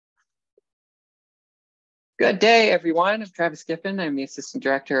Good day, everyone. I'm Travis Giffen. I'm the Assistant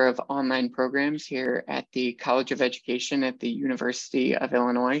Director of Online Programs here at the College of Education at the University of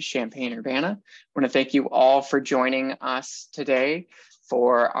Illinois, Champaign-Urbana. I want to thank you all for joining us today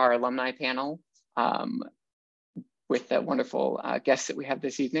for our alumni panel with the wonderful guests that we have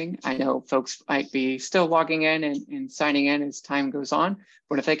this evening. I know folks might be still logging in and signing in as time goes on. I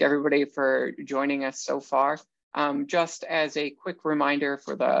want to thank everybody for joining us so far. Just as a quick reminder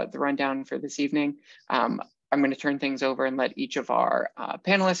for the rundown for this evening, I'm going to turn things over and let each of our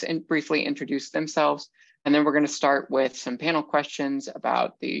panelists briefly introduce themselves. And then we're going to start with some panel questions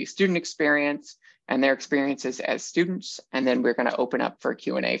about the student experience and their experiences as students. And then we're going to open up for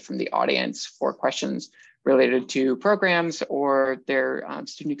Q&A from the audience for questions related to programs or their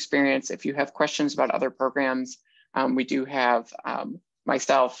student experience. If you have questions about other programs, we do have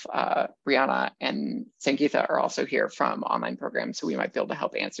myself, Brianna, and Sangeetha are also here from online programs, so we might be able to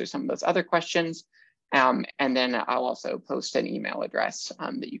help answer some of those other questions. And then I'll also post an email address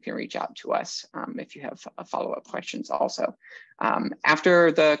that you can reach out to us if you have follow-up questions also.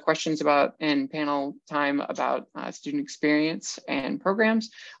 After the questions about and panel time about student experience and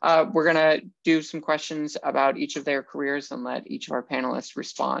programs, we're gonna do some questions about each of their careers and let each of our panelists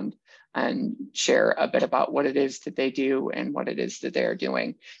respond and share a bit about what it is that they do and what it is that they're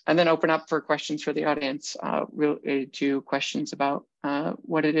doing. And then open up for questions for the audience related to questions about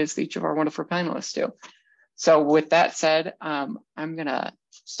what it is that each of our wonderful panelists do. So with that said, I'm gonna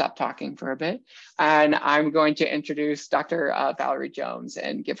stop talking for a bit and I'm going to introduce Dr. Valerie Jones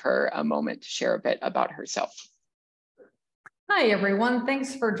and give her a moment to share a bit about herself. Hi, everyone.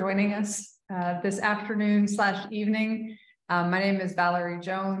 Thanks for joining us this afternoon/evening. My name is Valerie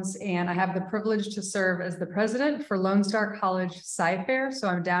Jones, and I have the privilege to serve as the president for Lone Star College Sci Fair. So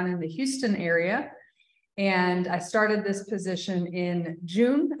I'm down in the Houston area, and I started this position in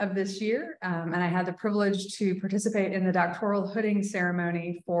June of this year, and I had the privilege to participate in the doctoral hooding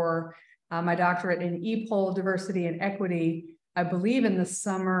ceremony for my doctorate in EPOL, Diversity and Equity. I believe in the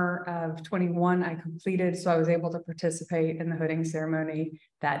summer of 21 I completed, so I was able to participate in the hooding ceremony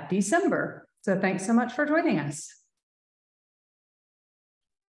that December. So thanks so much for joining us.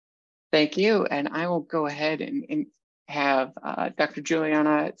 Thank you, and I will go ahead and have Dr.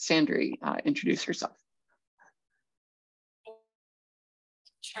 Juliana Sandry introduce herself.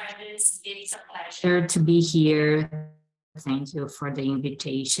 Travis, it's a pleasure to be here. Thank you for the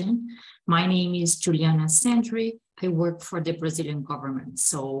invitation. My name is Juliana Sandry. I work for the Brazilian government,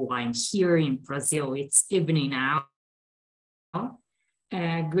 so I'm here in Brazil. It's evening now.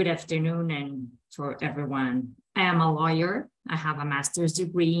 Good afternoon, and for everyone. I am a lawyer. I have a master's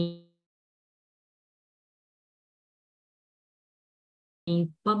degree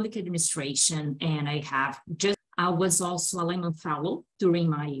in public administration, and I was also a Lehman Fellow during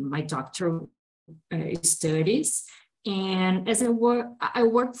my doctoral studies. And as I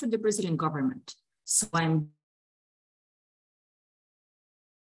work for the Brazilian government. So I'm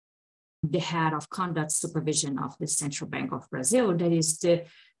the head of conduct supervision of the Central Bank of Brazil, that is the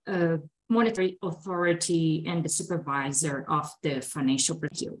monetary authority and the supervisor of the financial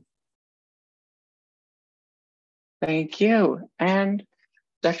review. Thank you. And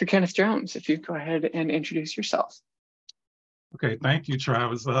Dr. Kenneth Jones, if you'd go ahead and introduce yourself. Okay, thank you,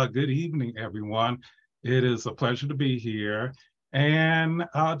 Travis. Good evening, everyone. It is a pleasure to be here. And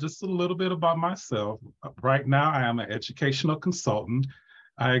just a little bit about myself. Right now, I am an educational consultant.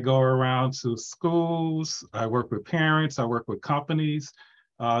 I go around to schools, I work with parents, I work with companies,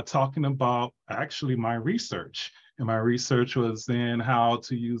 talking about actually my research. And my research was in how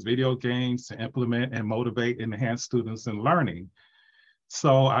to use video games to implement and motivate and enhance students in learning.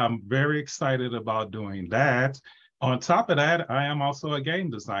 So I'm very excited about doing that. On top of that, I am also a game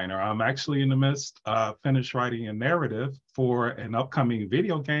designer. I'm actually in the midst of finished writing a narrative for an upcoming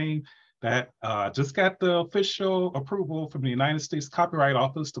video game that just got the official approval from the United States Copyright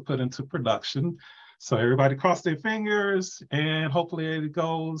Office to put into production. So everybody cross their fingers and hopefully it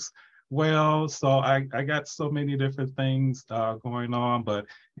goes well. So I got so many different things going on, but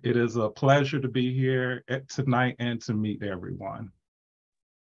it is a pleasure to be here tonight and to meet everyone.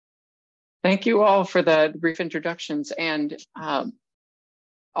 Thank you all for the brief introductions. And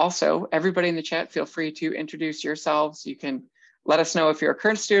also, everybody in the chat, feel free to introduce yourselves. You can let us know if you're a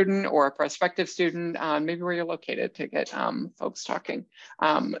current student or a prospective student, maybe where you're located to get folks talking.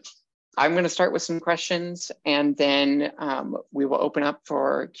 I'm going to start with some questions and then we will open up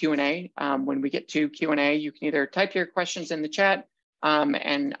for Q&A. When we get to Q&A, you can either type your questions in the chat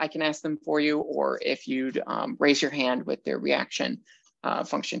and I can ask them for you, or if you'd raise your hand with the reaction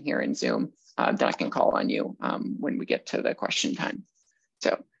function here in Zoom, then I can call on you when we get to the question time.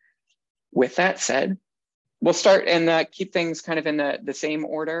 So with that said, we'll start and keep things kind of in the same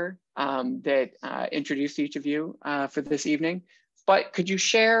order that introduced each of you for this evening. But could you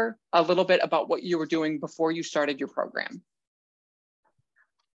share a little bit about what you were doing before you started your program?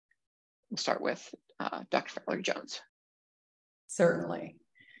 We'll start with Dr. Valerie-Jones. Certainly.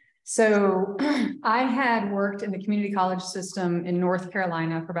 So I had worked in the community college system in North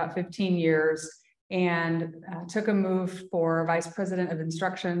Carolina for about 15 years and took a move for a vice president of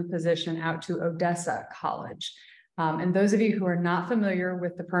instruction position out to Odessa College. And those of you who are not familiar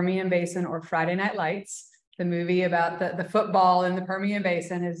with the Permian Basin or Friday Night Lights, the movie about the football in the Permian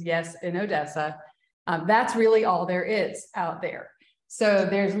Basin is, yes, in Odessa. That's really all there is out there. So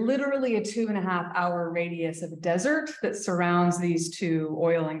there's literally a 2.5-hour radius of desert that surrounds these two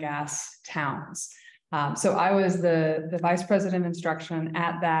oil and gas towns. So I was the vice president of instruction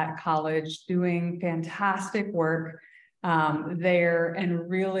at that college, doing fantastic work there and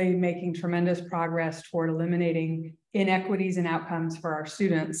really making tremendous progress toward eliminating inequities and outcomes for our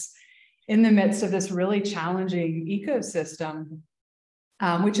students in the midst of this really challenging ecosystem,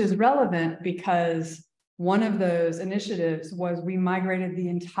 which is relevant because one of those initiatives was we migrated the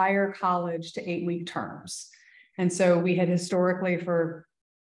entire college to 8-week terms. And so we had historically for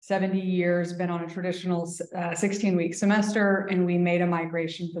 70 years been on a traditional 16-week semester, and we made a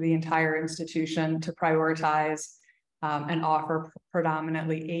migration for the entire institution to prioritize and offer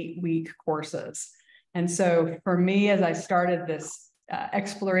predominantly 8-week courses. And so for me, as I started this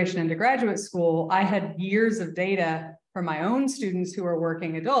exploration into graduate school, I had years of data from my own students who are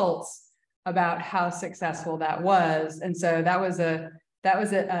working adults about how successful that was. And so that was a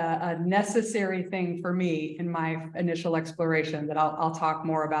necessary thing for me in my initial exploration that I'll talk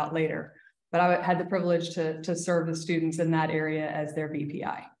more about later. But I had the privilege to serve the students in that area as their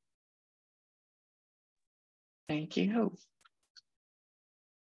VPI. Thank you.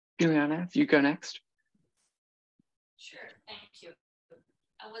 Juliana, if you go next. Sure, thank you.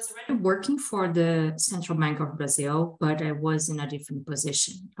 I was already working for the Central Bank of Brazil, but I was in a different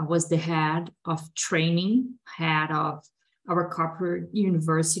position. I was the head of training, head of our corporate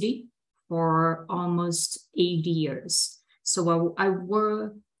university for almost 8 years. So I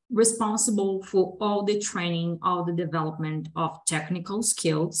was responsible for all the training, all the development of technical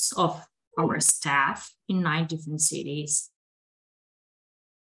skills of our staff in 9 different cities,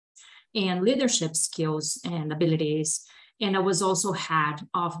 and leadership skills and abilities. And I was also head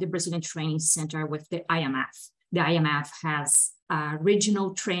of the Brazilian Training Center with the IMF. The IMF has a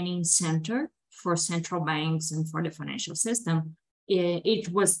regional training center for central banks and for the financial system. It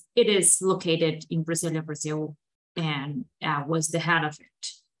is located in Brazil, and I was the head of it.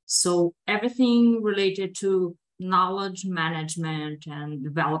 So everything related to knowledge management and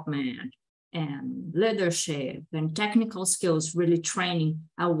development and leadership and technical skills, really training,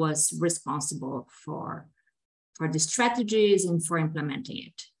 I was responsible for the strategies and for implementing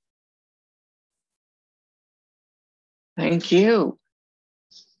it. Thank you.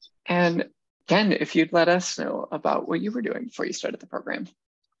 And Ken, if you'd let us know about what you were doing before you started the program.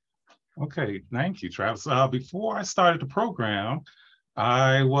 Okay, thank you, Travis. Before I started the program,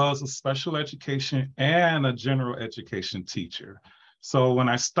 I was a special education and a general education teacher. So when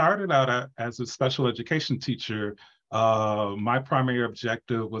I started out as a special education teacher, my primary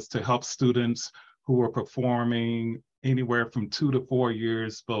objective was to help students who were performing anywhere from 2 to 4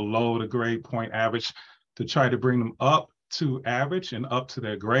 years below the grade point average to try to bring them up to average and up to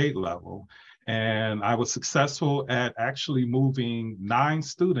their grade level. And I was successful at actually moving 9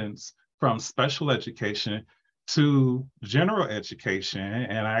 students from special education to general education.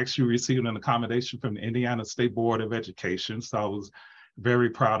 And I actually received an accommodation from the Indiana State Board of Education. So I was very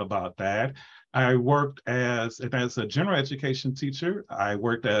proud about that. I worked as a general education teacher. I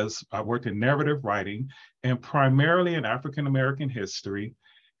worked in narrative writing and primarily in African-American history.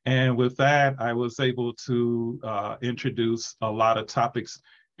 And with that, I was able to introduce a lot of topics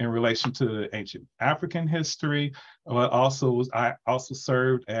in relation to ancient African history. I also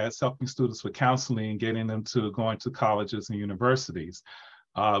served as helping students with counseling, getting them to going to colleges and universities.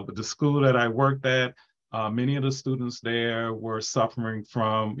 But the school that I worked at, many of the students there were suffering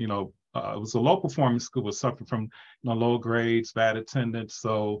from, it was a low performing school, was suffering from low grades, bad attendance.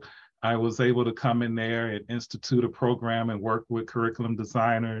 So I was able to come in there and institute a program and work with curriculum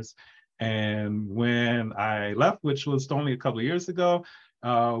designers. And when I left, which was only a couple of years ago,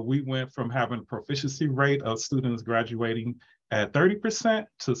 we went from having a proficiency rate of students graduating at 30%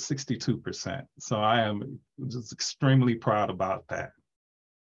 to 62%. So I am just extremely proud about that.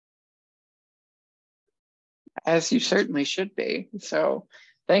 As you certainly should be. So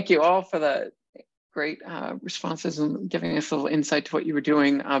thank you all for the great responses and giving us a little insight to what you were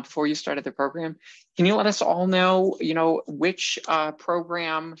doing before you started the program. Can you let us all know, which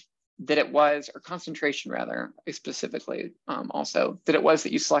program that it was, or concentration rather, specifically also, that it was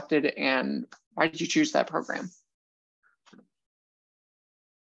that you selected, and why did you choose that program?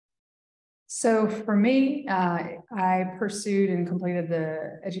 So for me, I pursued and completed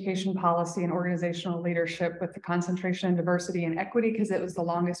the education policy and organizational leadership with the concentration in diversity and equity because it was the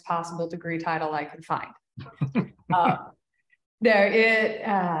longest possible degree title I could find.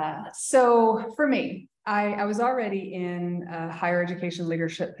 So for me, I was already in a higher education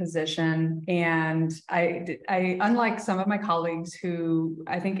leadership position, and I unlike some of my colleagues who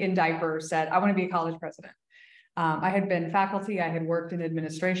I think in diapers said, I want to be a college president. I had been faculty, I had worked in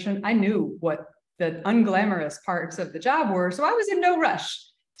administration. I knew what the unglamorous parts of the job were, so I was in no rush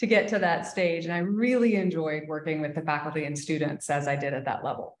to get to that stage. And I really enjoyed working with the faculty and students as I did at that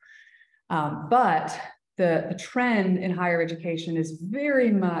level. But the trend in higher education is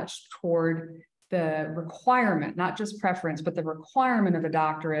very much toward the requirement, not just preference, but the requirement of a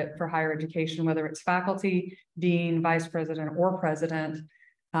doctorate for higher education, whether it's faculty, dean, vice president, or president.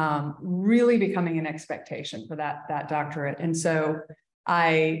 Really becoming an expectation for that doctorate. And so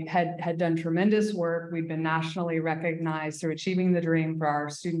I had done tremendous work. We've been nationally recognized through Achieving the Dream for our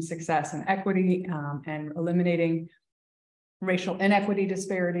student success and equity, and eliminating racial inequity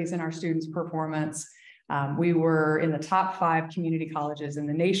disparities in our students' performance. We were in the top 5 community colleges in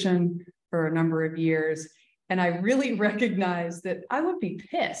the nation for a number of years. And I really recognized that I would be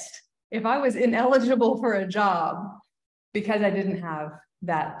pissed if I was ineligible for a job because I didn't have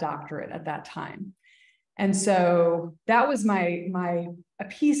that doctorate at that time. And so that was a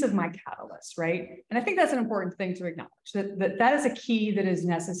piece of my catalyst, right? And I think that's an important thing to acknowledge, that is a key that is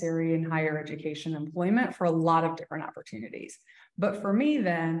necessary in higher education employment for a lot of different opportunities. But for me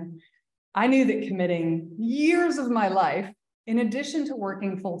then, I knew that committing years of my life, in addition to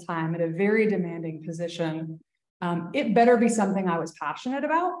working full-time at a very demanding position, it better be something I was passionate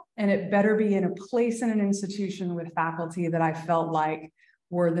about, and it better be in a place in an institution with faculty that I felt like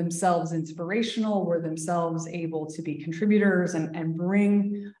were themselves inspirational, were themselves able to be contributors and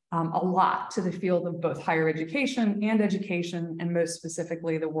bring a lot to the field of both higher education, and most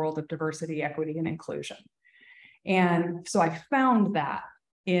specifically the world of diversity, equity, and inclusion. And so I found that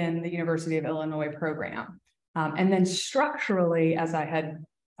in the University of Illinois program. And then structurally, as I had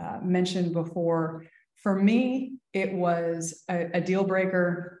mentioned before, for me, it was a deal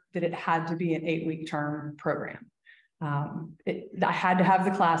breaker that it had to be an 8-week term program. I had to have the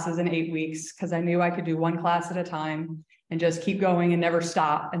classes in 8 weeks because I knew I could do one class at a time and just keep going and never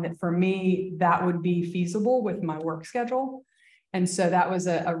stop. And that for me, that would be feasible with my work schedule. And so that was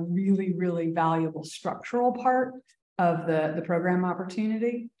a really, really valuable structural part of the program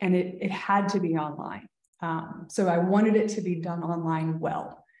opportunity. And it had to be online. So I wanted it to be done online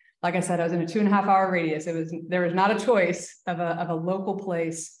well. Like I said, I was in a 2.5-hour radius. There was not a choice of a local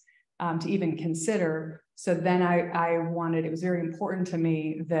place to even consider. So then it was very important to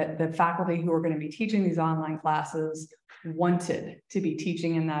me that the faculty who were going to be teaching these online classes wanted to be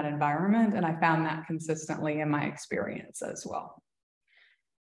teaching in that environment. And I found that consistently in my experience as well.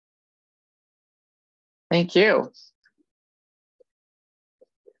 Thank you.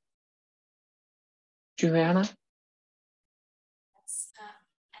 Juliana? As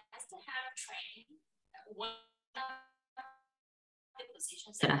the head of training, one of the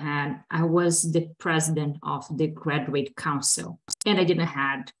positions that I had, I was the president of the graduate council, and I didn't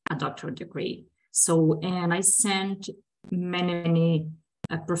have a doctoral degree. So, and I sent many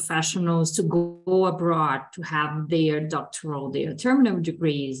professionals to go abroad to have their terminal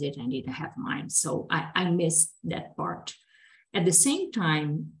degrees, and I didn't have mine. So I missed that part. At the same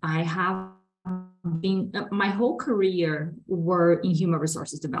time, I have been, my whole career were in human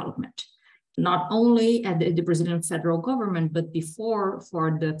resources development, not only at the Brazilian federal government, but before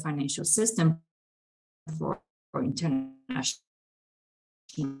for the financial system, for international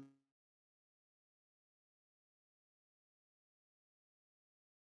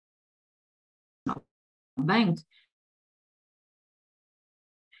bank.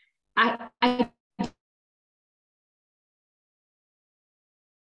 I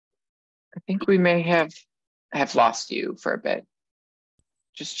think we may have lost you for a bit.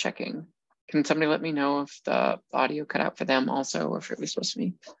 Just checking. Can somebody let me know if the audio cut out for them also, or if it was supposed to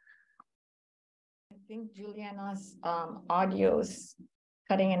be? I think Juliana's audio is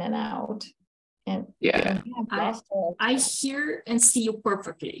cutting in and out. And yeah, I hear and see you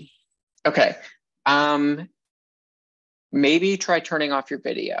perfectly. Okay. Maybe try turning off your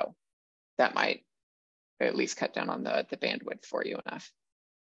video. That might at least cut down on the bandwidth for you enough.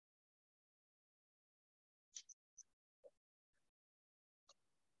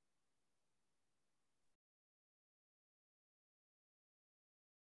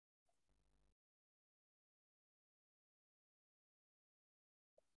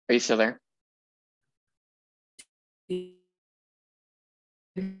 Are you still there? Hear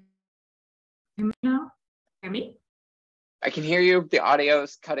me now? Hear me? I can hear you. The audio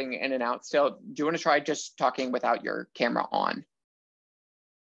is cutting in and out still. Do you want to try just talking without your camera on?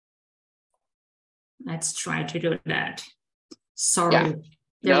 Let's try to do that. Sorry. Yeah.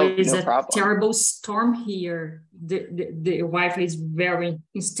 There is no a problem. terrible storm here. The Wi-Fi is very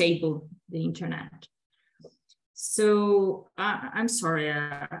unstable, the internet. So I'm sorry,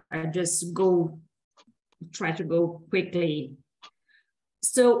 I just try to go quickly.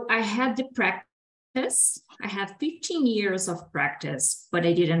 So I had the practice. I had 15 years of practice, but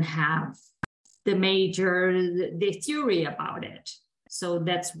I didn't have the theory about it. So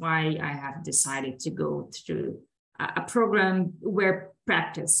that's why I have decided to go through a program where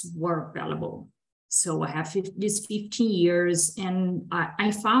practice were available. So I have these 15 years, and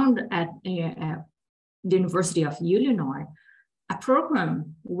I found at the University of Illinois a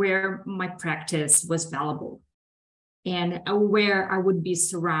program where my practice was valuable and where I would be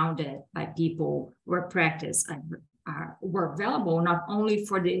surrounded by people where practice were available, not only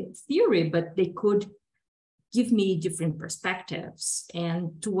for the theory, but they could give me different perspectives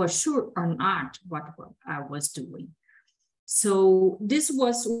and to assure or not what I was doing. So this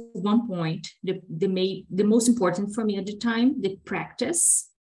was one point, the most important for me at the time. The practice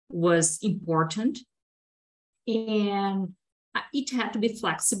was important, and it had to be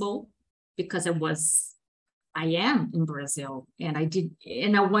flexible because I am in Brazil, and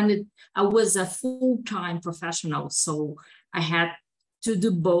I was a full-time professional, so I had to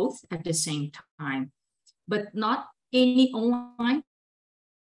do both at the same time, but not any online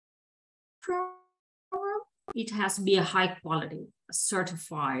program. It has to be a high quality, a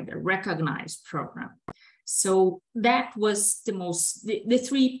certified, a recognized program. So that was the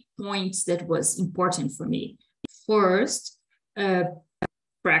 3 points that was important for me. First,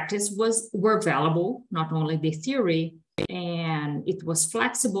 practice were available, not only the theory, and it was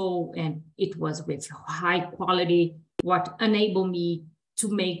flexible, and it was with high quality, what enabled me to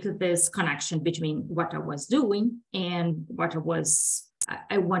make this connection between what I was doing and what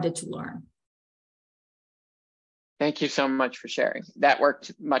I wanted to learn. Thank you so much for sharing. That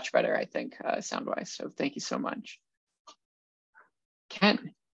worked much better, I think, sound-wise. So thank you so much.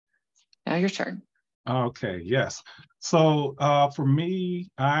 Ken, now your turn. Okay, yes. So for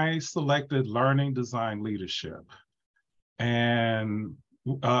me, I selected Learning Design Leadership. And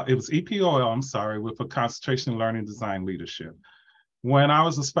it was EPOL, I'm sorry, with a concentration in Learning Design Leadership. When I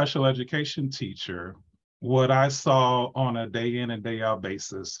was a special education teacher, what I saw on a day in and day out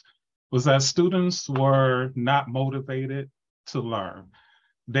basis was that students were not motivated to learn.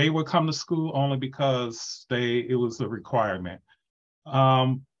 They would come to school only because it was a requirement.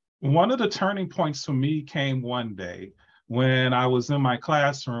 One of the turning points for me came one day when I was in my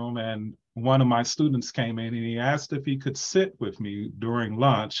classroom and one of my students came in and he asked if he could sit with me during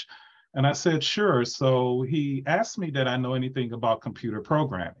lunch. And I said, sure. So he asked me, did I know anything about computer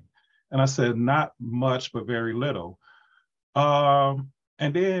programming? And I said, not much, but very little.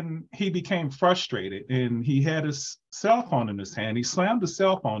 And then he became frustrated and he had his cell phone in his hand. He slammed the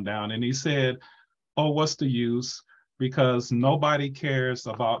cell phone down and he said, oh, what's the use? Because nobody cares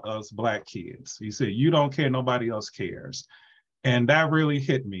about us Black kids. He said, you don't care, nobody else cares. And that really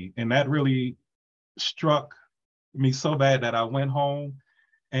hit me. And that really struck me so bad that I went home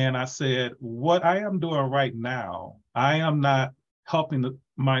and I said, what I am doing right now, I am not helping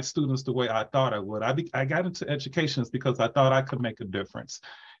my students the way I thought I would. I got into education because I thought I could make a difference.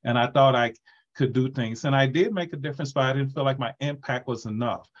 And I thought I could do things. And I did make a difference, but I didn't feel like my impact was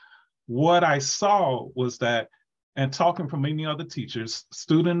enough. What I saw was that, and talking from many other teachers,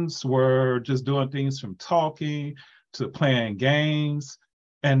 students were just doing things from talking to playing games.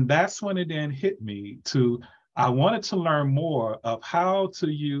 And that's when it then hit me I wanted to learn more of how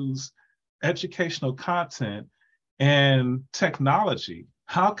to use educational content and technology.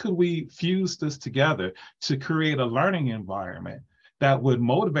 How could we fuse this together to create a learning environment that would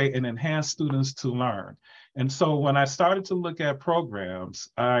motivate and enhance students to learn? And so when I started to look at programs,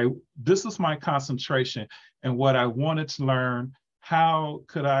 this is my concentration and what I wanted to learn. How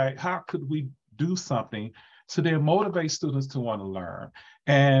could we do something to then motivate students to want to learn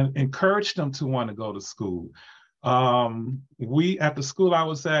and encourage them to want to go to school? At the school I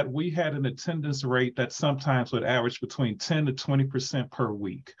was at, we had an attendance rate that sometimes would average between 10 to 20% per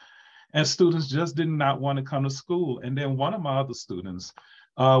week. And students just did not want to come to school. And then one of my other students,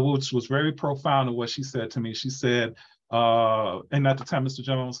 which was very profound in what she said to me, she said, and at the time, Mr.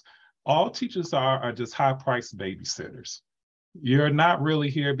 Jones, all teachers are just high-priced babysitters. You're not really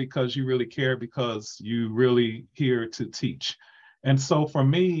here because you really care, because you really here to teach. And so for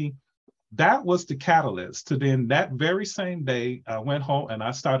me, that was the catalyst to then that very same day, I went home and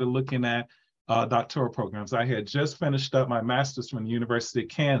I started looking at doctoral programs. I had just finished up my master's from the University of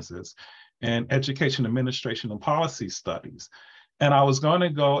Kansas in Education Administration and Policy Studies. And I was going to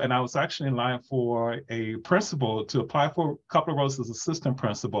go, and I was actually in line for a principal to apply for a couple of roles as assistant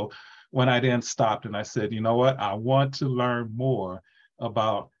principal when I then stopped and I said, you know what, I want to learn more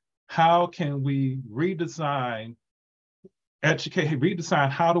about how can we redesign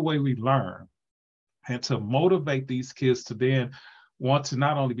how the way we learn and to motivate these kids to then want to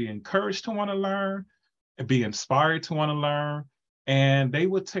not only be encouraged to want to learn and be inspired to want to learn, and they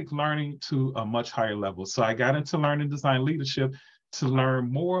would take learning to a much higher level. So I got into learning design leadership to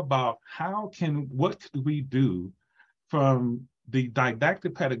learn more about what could we do from the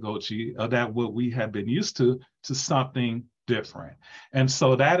didactic pedagogy that what we have been used to something different. And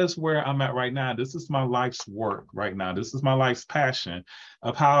so that is where I'm at right now. This is my life's work right now. This is my life's passion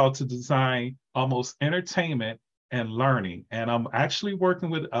of how to design almost entertainment and learning. And I'm actually working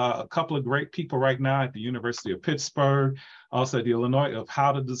with a couple of great people right now at the University of Pittsburgh, also at the Illinois, of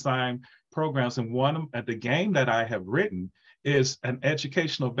how to design programs. And one at the game that I have written is an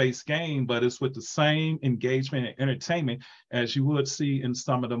educational based game, but it's with the same engagement and entertainment as you would see in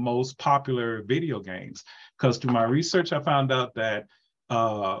some of the most popular video games. Because through my research, I found out that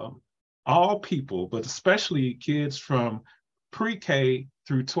all people, but especially kids from pre-K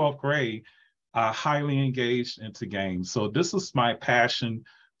through 12th grade, are highly engaged into games. So this is my passion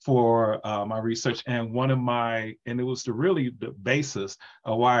for my research, and it was the basis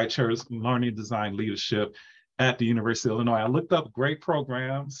of why I chose learning design leadership at the University of Illinois. I looked up great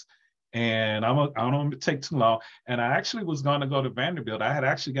programs, and I don't want to take too long. And I actually was going to go to Vanderbilt. I had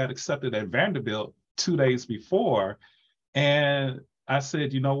actually got accepted at Vanderbilt 2 days before. And I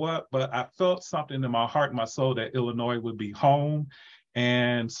said, you know what? But I felt something in my heart and my soul that Illinois would be home.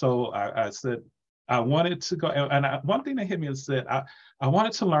 And so I said, I wanted to go. And one thing that hit me is that I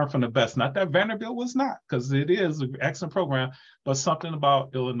wanted to learn from the best. Not that Vanderbilt was not, because it is an excellent program, but something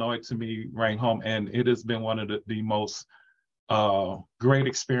about Illinois to me rang home. And it has been one of the most great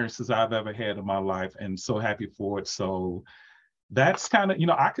experiences I've ever had in my life, and so happy for it. So that's kind of,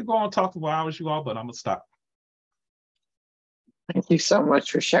 I could go on and talk for hours, you all, but I'm gonna stop. Thank you so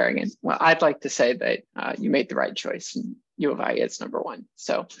much for sharing it. Well, I'd like to say that you made the right choice, and U of I is number one.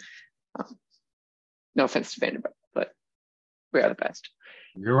 So no offense to Vanderbilt, but we are the best.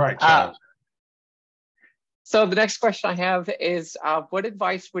 You're right, Charles. So the next question I have is, what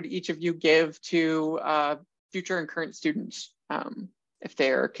advice would each of you give to future and current students if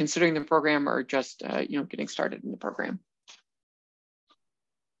they're considering the program or just getting started in the program?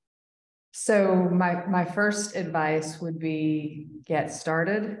 So my first advice would be get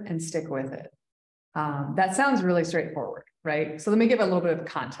started and stick with it. That sounds really straightforward, right? So let me give a little bit of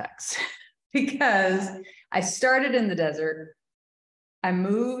context. Because I started in the desert. I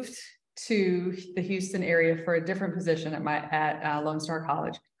moved to the Houston area for a different position at Lone Star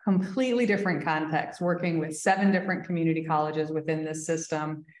College, completely different context, working with 7 different community colleges within this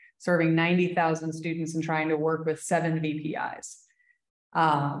system, serving 90,000 students and trying to work with 7 VPIs.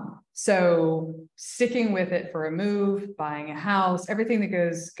 So sticking with it for a move, buying a house, everything that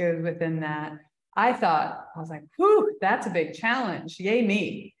goes within that, I was like, whew, that's a big challenge. Yay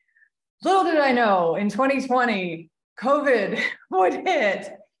me. Little did I know in 2020, COVID would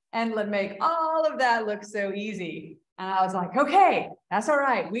hit and make all of that look so easy. And I was like, okay, that's all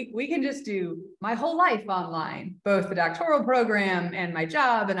right. We can just do my whole life online, both the doctoral program and my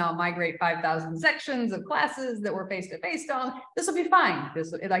job, and I'll migrate 5,000 sections of classes that we're face-to-face on. This will be fine.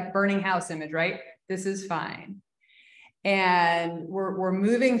 This like burning house image, right? This is fine. And we're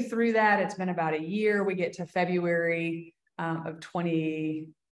moving through that. It's been about a year. We get to February of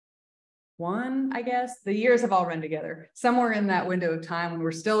 2021, I guess. The years have all run together. Somewhere in that window of time when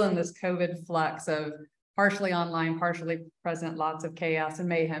we're still in this COVID flux of partially online, partially present, lots of chaos and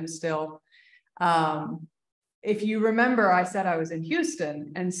mayhem still. If you remember, I said I was in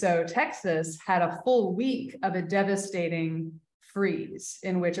Houston. And so Texas had a full week of a devastating freeze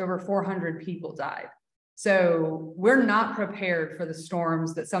in which over 400 people died. So we're not prepared for the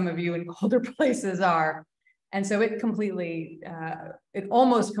storms that some of you in colder places are. And so it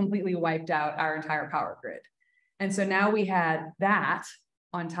almost completely wiped out our entire power grid. And so now we had that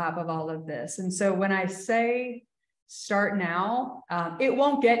on top of all of this. And so when I say start now, it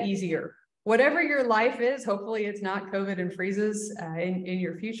won't get easier. Whatever your life is, hopefully it's not COVID and freezes in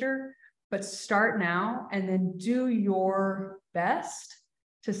your future, but start now and then do your best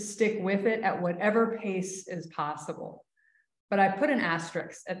to stick with it at whatever pace is possible. But I put an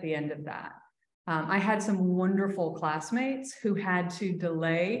asterisk at the end of that. I had some wonderful classmates who had to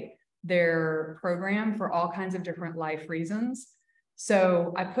delay their program for all kinds of different life reasons.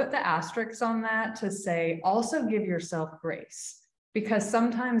 So I put the asterisks on that to say, also give yourself grace, because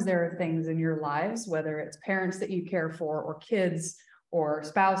sometimes there are things in your lives, whether it's parents that you care for, or kids, or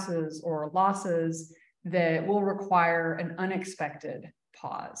spouses, or losses, that will require an unexpected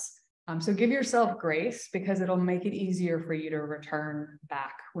pause. So give yourself grace, because it'll make it easier for you to return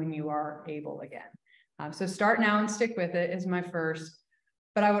back when you are able again. So start now and stick with it is my first.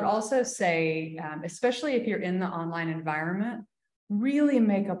 But I would also say, especially if you're in the online environment, really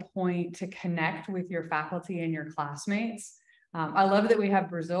make a point to connect with your faculty and your classmates. I love that we have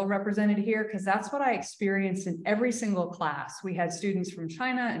Brazil represented here, because that's what I experienced in every single class. We had students from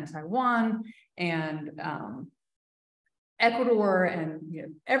China and Taiwan and Ecuador, and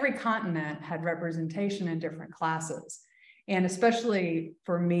every continent had representation in different classes. And especially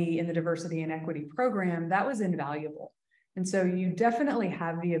for me in the diversity and equity program, that was invaluable. And so you definitely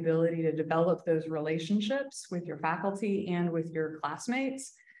have the ability to develop those relationships with your faculty and with your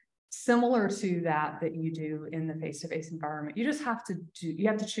classmates, similar to that you do in the face-to-face environment. You just have to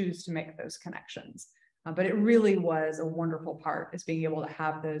choose to make those connections. But it really was a wonderful part, is being able to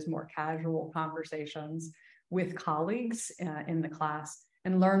have those more casual conversations with colleagues in the class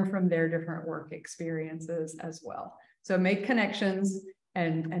and learn from their different work experiences as well. So make connections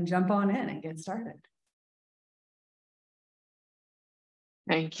and jump on in and get started.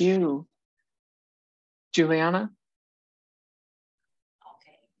 Thank you. Juliana?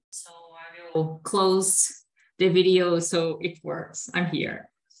 Okay, so I will close the video so it works. I'm here.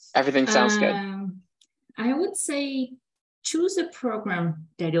 Everything sounds good. I would say choose a program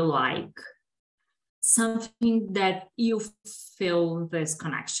that you like, something that you feel this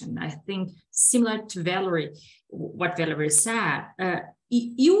connection. I think similar to Valerie, what Valerie said,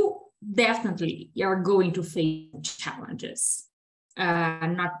 you definitely are going to face challenges.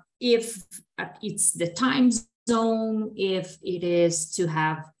 Not if it's the time zone, if it is to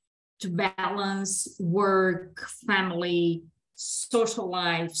have to balance work, family, social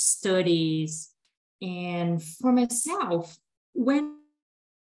life, studies. And for myself, when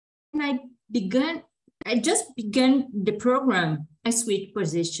I just began the program, I switched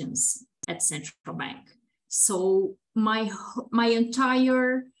positions at Central Bank. So my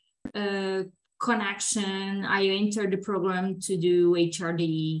entire connection, I entered the program to do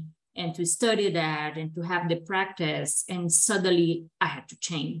HRD and to study that and to have the practice, and suddenly I had to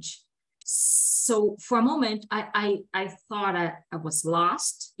change. So for a moment, I thought I was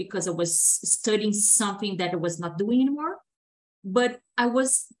lost, because I was studying something that I was not doing anymore, but I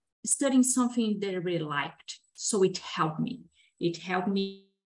was studying something that I really liked. So it helped me. It helped me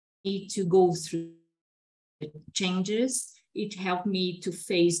to go through the changes. It helped me to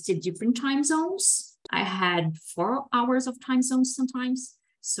face the different time zones. I had 4 hours of time zones sometimes.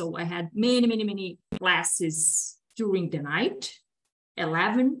 So I had many classes during the night,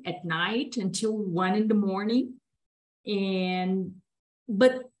 11 at night until 1 in the morning.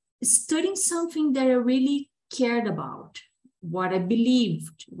 But studying something that I really cared about, what I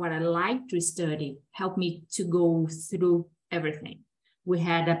believed, what I liked to study, helped me to go through everything. We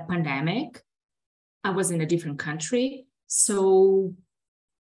had a pandemic. I was in a different country. So,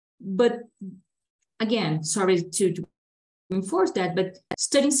 but again, sorry to reinforce that, but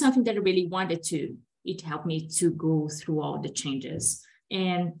studying something that I really wanted to, it helped me to go through all the changes.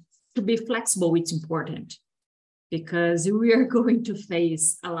 And to be flexible, it's important, because we are going to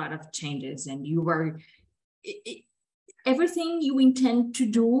face a lot of changes, and everything you intend to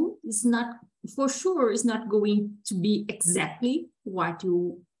do is not, for sure, is not going to be exactly what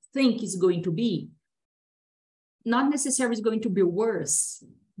you think is going to be. Not necessarily is going to be worse,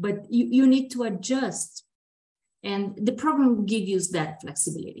 but you need to adjust. And the program will give you that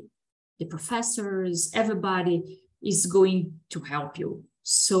flexibility. The professors, everybody is going to help you.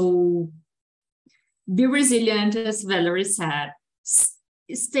 So be resilient, as Valerie said.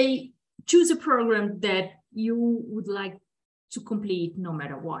 Choose a program that you would like to complete no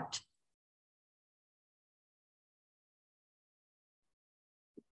matter what.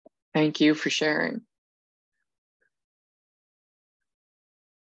 Thank you for sharing.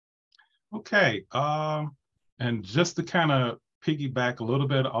 Okay, and just to kind of piggyback a little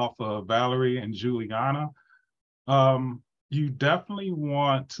bit off of Valerie and Juliana, you definitely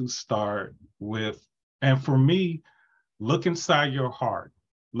want to start with, and for me, look inside your heart,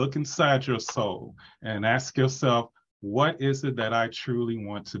 look inside your soul, and ask yourself, what is it that I truly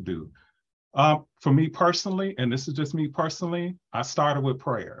want to do? For me personally, and this is just me personally, I started with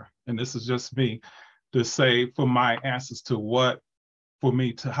prayer, and this is just me to say for my answers to what for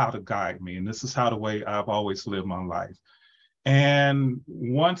me to how to guide me. And this is how the way I've always lived my life. And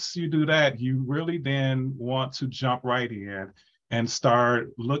once you do that, you really then want to jump right in and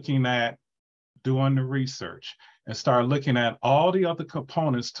start looking at doing the research and start looking at all the other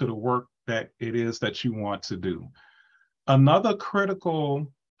components to the work that it is that you want to do. Another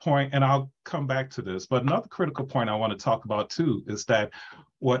critical point, and I'll come back to this, but another critical point I want to talk about too is that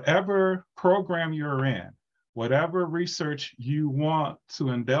whatever program you're in, whatever research you want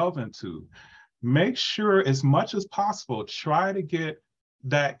to delve into, make sure as much as possible, try to get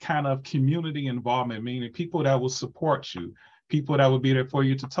that kind of community involvement, meaning people that will support you, people that will be there for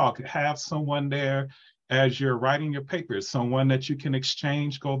you to talk. Have someone there as you're writing your papers, someone that you can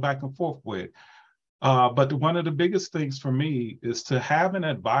exchange, go back and forth with. But one of the biggest things for me is to have an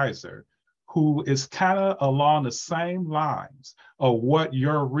advisor who is kind of along the same lines of what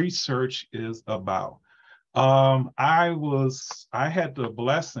your research is about. I had the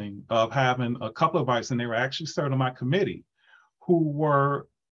blessing of having a couple of advisors, and they were actually serving on my committee, who were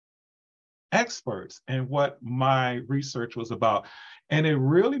experts in what my research was about. And it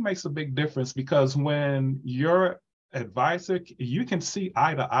really makes a big difference because when your advisor, you can see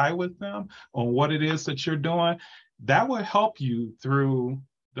eye to eye with them on what it is that you're doing, that will help you through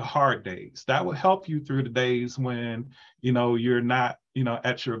the hard days. That will help you through the days when, you're not,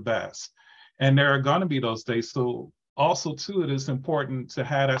 at your best. And there are going to be those days. So also too, it is important to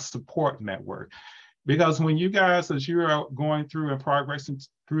have that support network. Because when you guys, as you are going through and progressing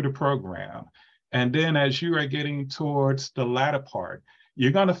through the program, and then as you are getting towards the latter part,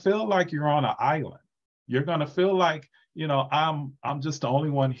 you're going to feel like you're on an island. You're going to feel like, I'm just the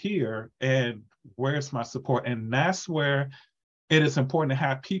only one here, and where's my support? And that's where it is important to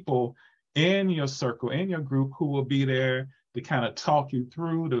have people in your circle, in your group, who will be there to kind of talk you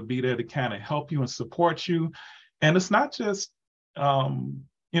through, to be there to kind of help you and support you. And it's not just,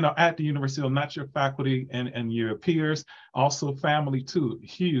 at the university, not your faculty and your peers, also family too,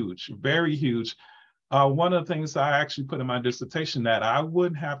 huge, very huge. One of the things I actually put in my dissertation that I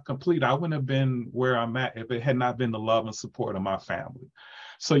wouldn't have completed, I wouldn't have been where I'm at if it had not been the love and support of my family.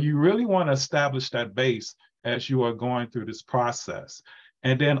 So you really want to establish that base as you are going through this process.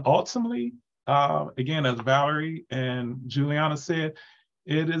 And then ultimately, again, as Valerie and Juliana said,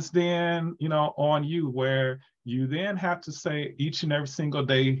 it is then, on you, where you then have to say each and every single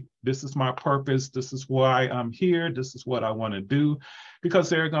day, this is my purpose, this is why I'm here, this is what I want to do. Because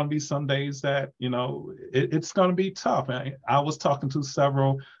there are going to be some days that, it's going to be tough. I was talking to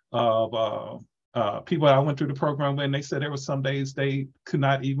several of people I went through the program with, and they said there were some days they could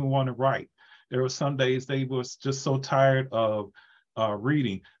not even want to write. There were some days they was just so tired of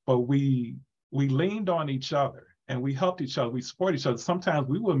reading, but we leaned on each other and we helped each other, we support each other. Sometimes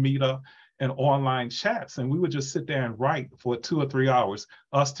we would meet up in online chats and we would just sit there and write for 2 or 3 hours,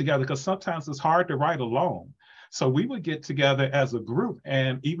 us together, because sometimes it's hard to write alone. So we would get together as a group,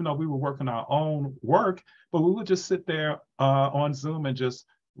 and even though we were working our own work, but we would just sit there on Zoom and just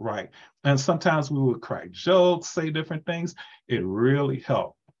write. And sometimes we would crack jokes, say different things. It really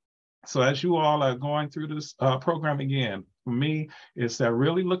helped. So as you all are going through this program again, for me, it's that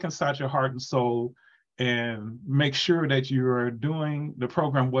really look inside your heart and soul and make sure that you are doing the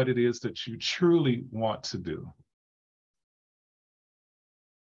program what it is that you truly want to do.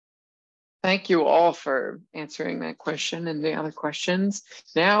 Thank you all for answering that question and the other questions.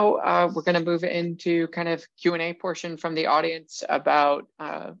 Now we're going to move into kind of Q&A portion from the audience about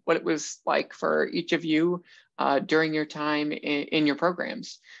what it was like for each of you during your time in your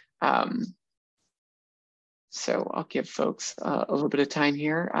programs. So I'll give folks a little bit of time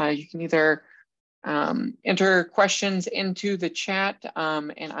here. You can either enter questions into the chat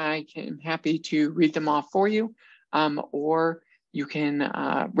and I am happy to read them off for you, or you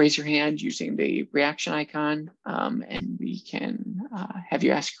can raise your hand using the reaction icon and we can have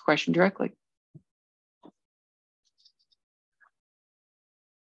you ask your question directly.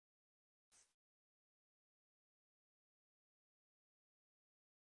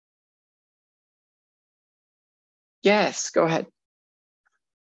 Yes, go ahead.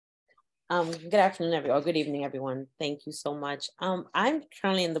 Good afternoon, everyone, or good evening, everyone. Thank you so much. I'm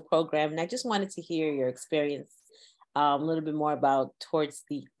currently in the program, and I just wanted to hear your experience a little bit more about towards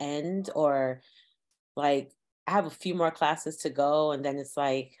the end, or like I have a few more classes to go, and then it's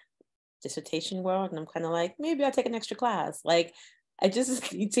like dissertation world, and I'm kind of like, maybe I'll take an extra class. Like, I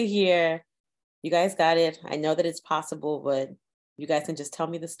just need to hear, you guys got it. I know that it's possible, but you guys can just tell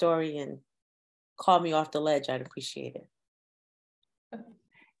me the story and call me off the ledge. I'd appreciate it.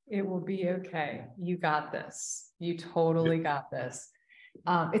 It will be okay. You got this. You totally got this.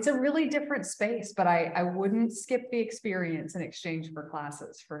 It's a really different space, but I wouldn't skip the experience in exchange for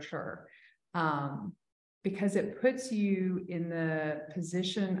classes for sure. Because it puts you in the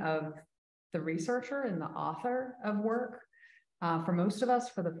position of the researcher and the author of work, for most of us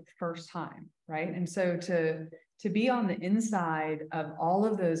for the first time, right? And so to be on the inside of all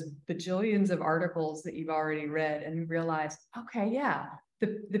of those bajillions of articles that you've already read and realize, okay, yeah,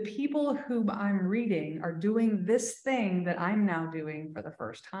 the people whom I'm reading are doing this thing that I'm now doing for the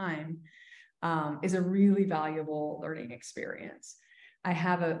first time, is a really valuable learning experience. I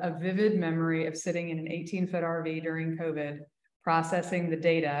have a vivid memory of sitting in an 18-foot RV during COVID, processing the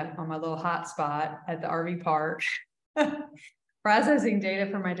data on my little hotspot at the RV park, processing data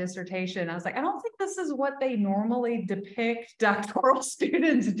for my dissertation. I was like, I don't think this is what they normally depict doctoral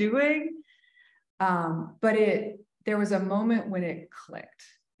students doing. But there was a moment when it clicked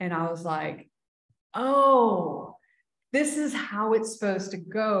and I was like, oh, this is how it's supposed to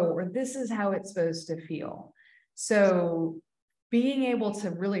go, or this is how it's supposed to feel. So being able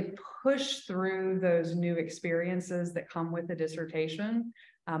to really push through those new experiences that come with the dissertation,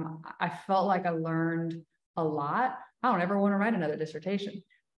 I felt like I learned a lot. I don't ever want to write another dissertation,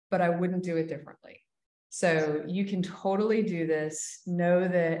 but I wouldn't do it differently. So you can totally do this. Know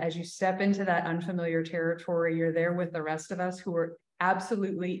that as you step into that unfamiliar territory, you're there with the rest of us who are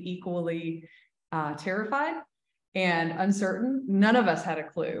absolutely equally terrified and uncertain. None of us had a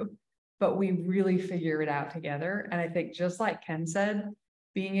clue, but we really figure it out together. And I think just like Ken said,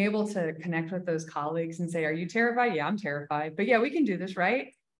 being able to connect with those colleagues and say, are you terrified? Yeah, I'm terrified, but yeah, we can do this,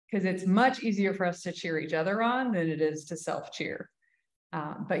 right? Because it's much easier for us to cheer each other on than it is to self-cheer.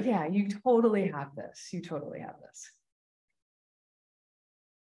 But yeah, you totally have this. You totally have this.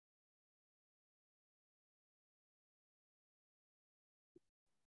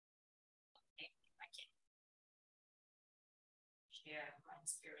 I can share my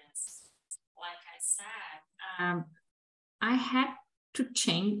experience. Like I said, I had to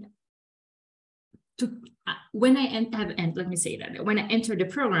change when I let me say that when I entered the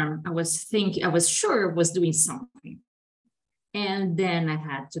program, I was sure I was doing something. And then I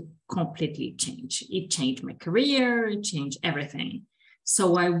had to completely change. It changed my career, it changed everything.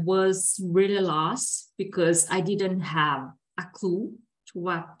 So I was really lost because I didn't have a clue to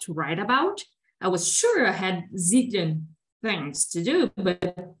what to write about. I was sure I had zillion things to do, but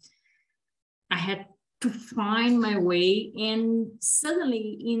I had to find my way. And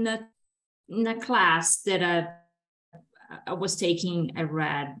suddenly in a class that I was taking, I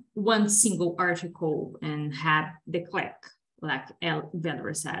read one single article and had the click, like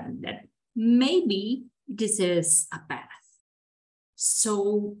Valerie said, that maybe this is a path.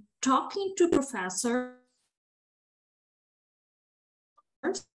 So talking to professors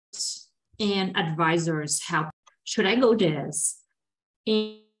and advisors, how should I go this?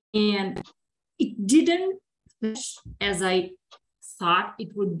 And it didn't finish as I thought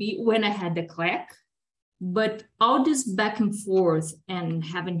it would be when I had the click, but all this back and forth and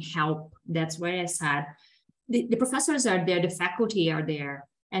having help, that's why I said, the professors are there, the faculty are there,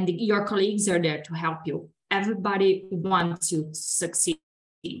 and your colleagues are there to help you. Everybody wants you to succeed.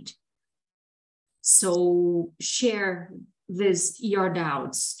 So share your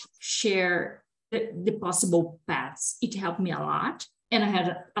doubts, share the possible paths. It helped me a lot. And I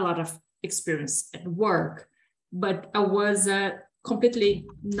had a lot of experience at work, but I was completely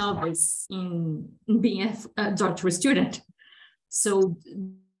novice in being a doctoral student. So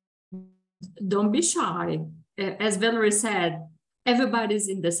don't be shy. As Valerie said, everybody's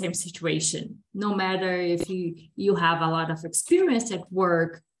in the same situation. No matter if you have a lot of experience at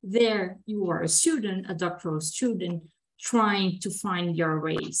work, there you are a student, a doctoral student, trying to find your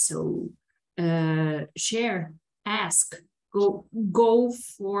way. So share, ask, go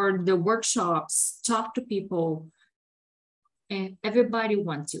for the workshops, talk to people, and everybody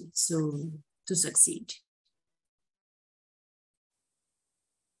wants you to succeed.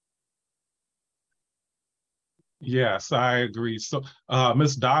 Yes, I agree. So,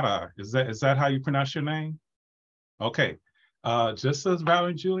 Ms. Dada, is that how you pronounce your name? Okay. Just as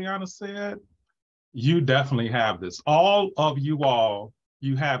Valerie and Juliana said, you definitely have this. All of you all,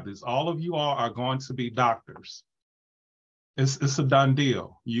 you have this. All of you all are going to be doctors. It's a done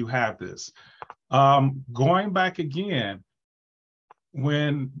deal. You have this. Going back again,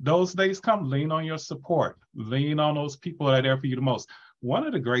 when those days come, lean on your support. Lean on those people that are there for you the most. One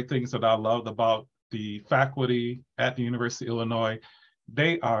of the great things that I loved about the faculty at the University of Illinois,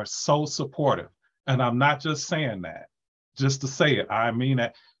 they are so supportive. And I'm not just saying that, just to say it. I mean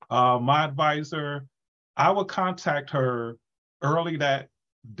that. My advisor, I would contact her early that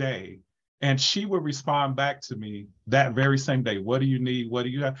day And she would respond back to me that very same day. What do you need? What do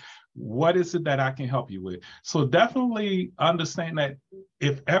you have? What is it that I can help you with? So definitely understand that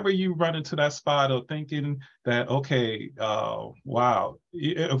if ever you run into that spot of thinking that, okay, wow,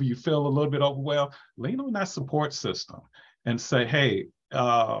 if you feel a little bit overwhelmed, lean on that support system and say, hey,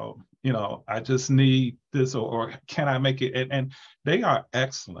 I just need this, or can I make it? And they are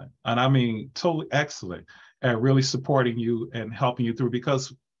excellent. And I mean, totally excellent at really supporting you and helping you through,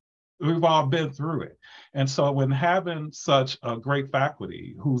 because we've all been through it. And so when having such a great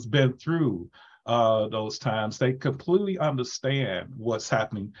faculty who's been through those times, they completely understand what's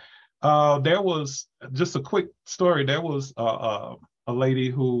happening. There was just a quick story. There was a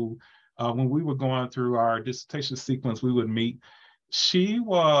lady who, when we were going through our dissertation sequence, we would meet. As she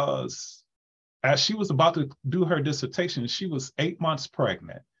was about to do her dissertation, she was 8 months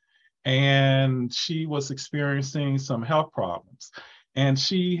pregnant, and she was experiencing some health problems. And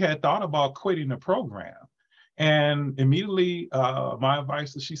she had thought about quitting the program. And immediately, my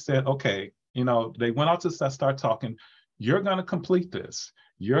advice is, she said, okay, they went out to start talking. You're going to complete this.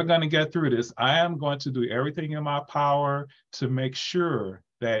 You're going to get through this. I am going to do everything in my power to make sure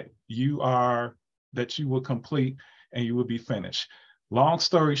that you will complete and you will be finished. Long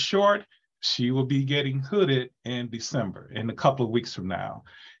story short, she will be getting hooded in December, in a couple of weeks from now.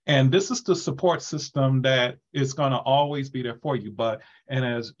 And this is the support system that is going to always be there for you. And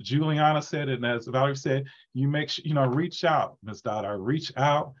as Juliana said, and as Valerie said, you make sure, reach out, Ms. Dada, reach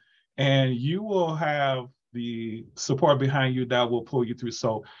out, and you will have the support behind you that will pull you through.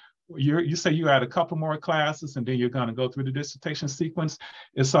 So you say you had a couple more classes and then you're going to go through the dissertation sequence.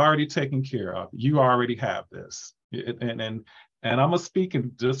 It's already taken care of. You already have this. And I'm going to speak,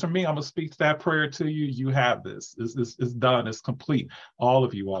 and just for me, I'm going to speak that prayer to you. You have this. It's done. It's complete. All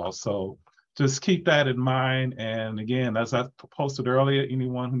of you all. So just keep that in mind. And again, as I posted earlier,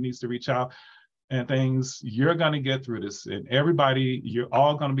 anyone who needs to reach out and things, you're going to get through this. And everybody, you're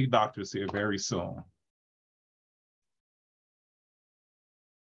all going to be doctors here very soon.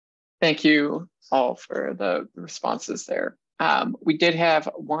 Thank you all for the responses there. We did have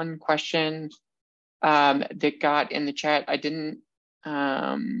one question that got in the chat. I didn't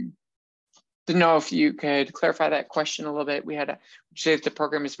know if you could clarify that question a little bit. We had would you say if the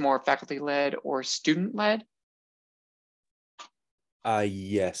program is more faculty-led or student-led?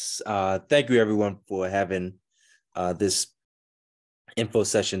 Yes. Thank you everyone for having this info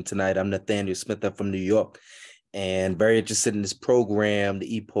session tonight. I'm Nathaniel Smith. I'm from New York and very interested in this program,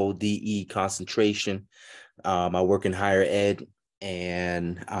 the EPO-DE concentration. I work in higher ed,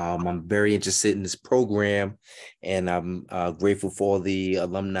 and I'm very interested in this program, and I'm grateful for all the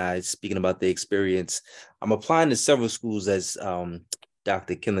alumni speaking about their experience. I'm applying to several schools, as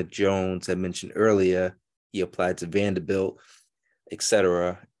Dr. Kenneth Jones had mentioned earlier. He applied to Vanderbilt,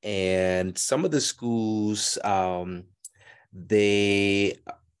 etc. And some of the schools,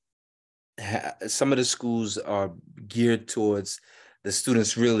 some of the schools are geared towards the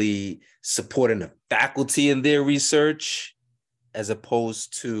students really supporting the faculty in their research, as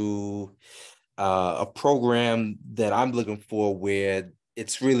opposed to a program that I'm looking for where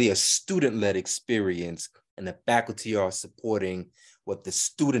it's really a student-led experience and the faculty are supporting what the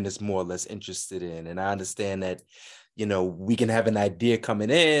student is more or less interested in. And I understand that, we can have an idea coming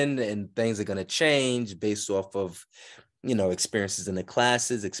in and things are going to change based off of, experiences in the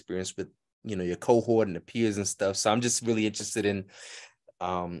classes, experience with, your cohort and the peers and stuff. So I'm just really interested in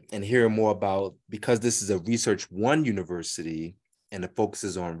hearing more about, because this is a Research One university and the focus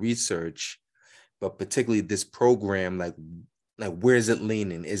is on research, but particularly this program, like where is it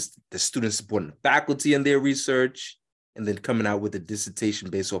leaning? Is the students supporting the faculty in their research and then coming out with a dissertation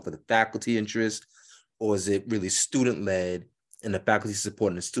based off of the faculty interest? Or is it really student-led and the faculty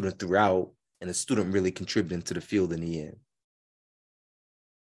supporting the student throughout and the student really contributing to the field in the end?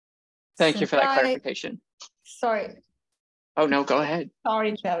 Thank you for that clarification. Sorry. Oh, no, go ahead.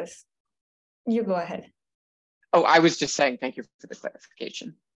 Sorry, Travis. You go ahead. Oh, I was just saying thank you for the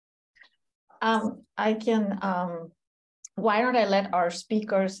clarification. I can, why don't I let our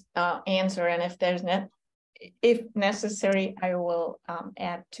speakers answer, and if necessary, I will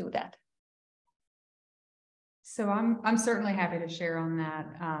add to that. So I'm certainly happy to share on that.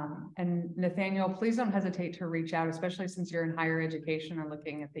 And Nathaniel, please don't hesitate to reach out, especially since you're in higher education or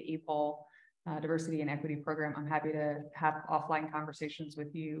looking at the EPOL diversity and equity program. I'm happy to have offline conversations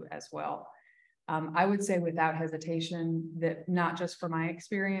with you as well. I would say without hesitation that not just for my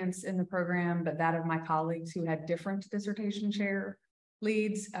experience in the program, but that of my colleagues who had different dissertation chair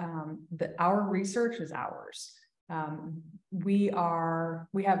leads, that our research is ours. We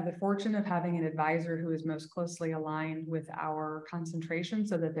have the fortune of having an advisor who is most closely aligned with our concentration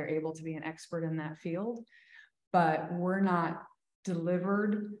so that they're able to be an expert in that field, but we're not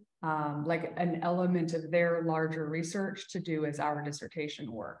delivered like an element of their larger research to do as our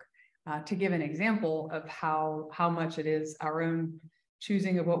dissertation work. To give an example of how much it is our own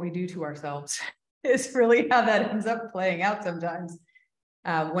choosing of what we do to ourselves is really how that ends up playing out sometimes.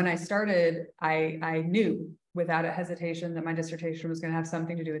 When I started, I knew without a hesitation that my dissertation was going to have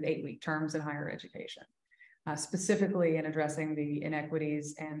something to do with 8-week terms in higher education, specifically in addressing the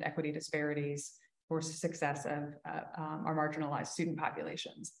inequities and equity disparities for success of our marginalized student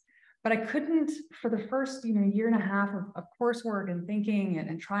populations. But I couldn't, for the first year and a half of coursework and thinking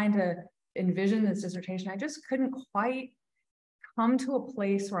and trying to envision this dissertation, I just couldn't quite come to a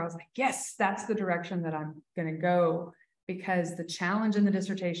place where I was like, yes, that's the direction that I'm going to go, because the challenge in the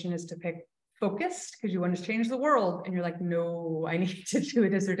dissertation is to pick focused, because you want to change the world, and you're like, no, I need to do a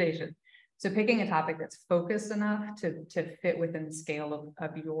dissertation. So picking a topic that's focused enough to fit within the scale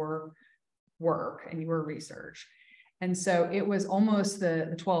of your work and your research. And so it was almost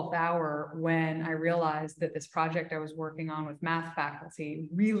the 12th hour when I realized that this project I was working on with math faculty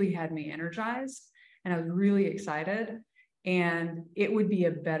really had me energized, and I was really excited. And it would be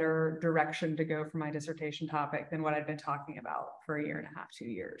a better direction to go for my dissertation topic than what I'd been talking about for 1.5 years, 2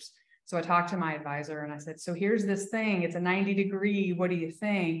 years. So I talked to my advisor and I said, so here's this thing, it's a 90-degree, what do you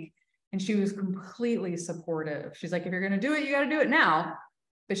think? And she was completely supportive. She's like, if you're going to do it, you got to do it now.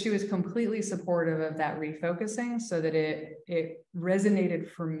 But she was completely supportive of that refocusing so that it resonated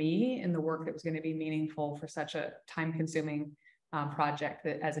for me in the work that was going to be meaningful for such a time-consuming project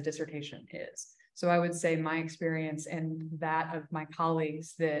that as a dissertation is. So I would say my experience and that of my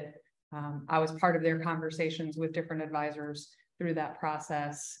colleagues that I was part of their conversations with different advisors through that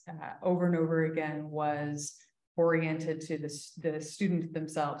process over and over again was oriented to the student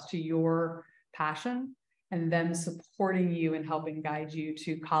themselves, to your passion, and them supporting you and helping guide you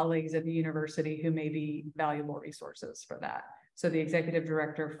to colleagues at the university who may be valuable resources for that. So the executive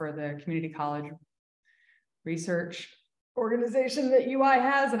director for the community college research organization that UI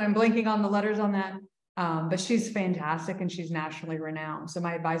has, and I'm blanking on the letters on that, but she's fantastic and she's nationally renowned. So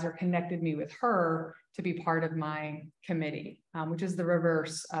my advisor connected me with her to be part of my committee, which is the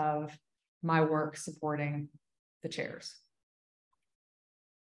reverse of my work supporting the chairs.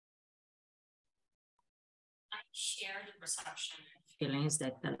 I share the perception and feelings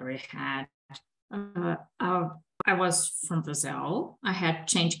that Valerie had. I was from Brazil. I had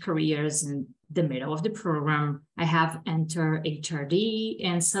changed careers in the middle of the program. I have entered HRD,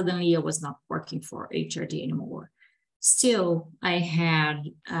 and suddenly I was not working for HRD anymore. Still, I had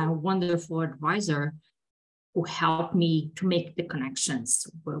a wonderful advisor who helped me to make the connections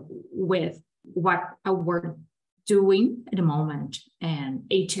with what I was doing at the moment and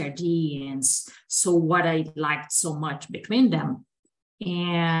HRD, and so what I liked so much between them.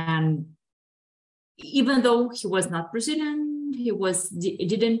 And even though he was not Brazilian, it was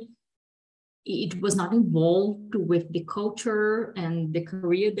not involved with the culture and the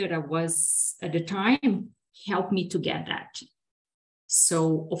career that I was at the time, helped me to get that.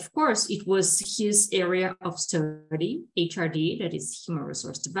 So of course, it was his area of study, HRD, that is human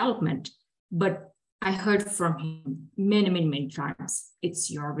resource development. But I heard from him many times,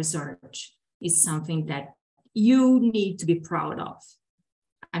 it's your research. It's something that you need to be proud of.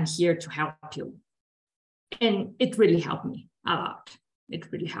 I'm here to help you. And it really helped me a lot.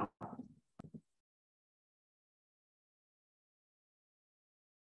 It really helped me.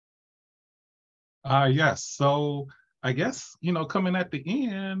 Yes. So I guess, coming at the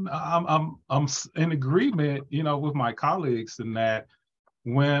end, I'm in agreement, with my colleagues in that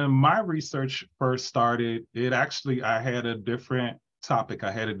when my research first started, I had a different topic.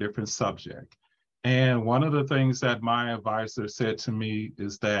 I had a different subject. And one of the things that my advisor said to me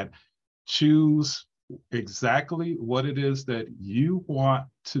is that choose exactly what it is that you want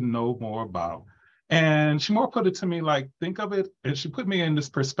to know more about. And she more put it to me like, think of it, and she put me in this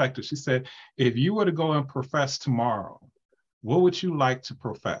perspective. She said, if you were to go and profess tomorrow, what would you like to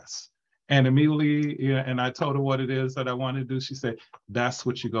profess? And immediately, and I told her what it is that I wanted to do. She said, that's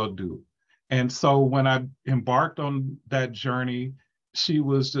what you go do. And so when I embarked on that journey, she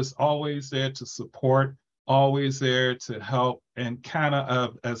was just always there to support, always there to help, and kind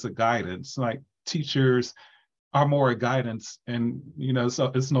of as a guidance, like teachers are more a guidance. And,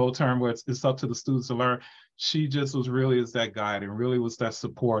 so it's an old term where it's up to the students to learn. She just was really as that guide and really was that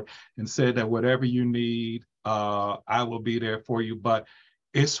support, and said that whatever you need, I will be there for you. But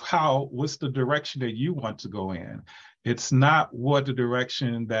it's what's the direction that you want to go in? It's not what the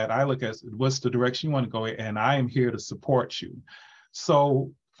direction that I look at, what's the direction you want to go in, and I am here to support you.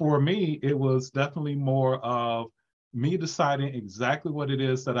 So for me, it was definitely more of me deciding exactly what it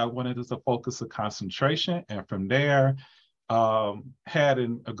is that I wanted as a focus of concentration. And from there, had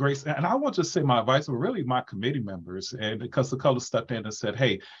a great, and I won't just say my advice, but really my committee members, and because the color stepped in and said,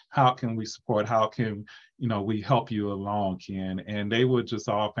 hey, how can we support, how can, we help you along, Ken? And they were just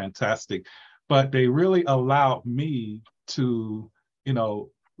all fantastic, but they really allowed me to,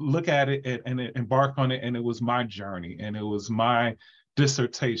 look at it and embark on it. And it was my journey, and it was my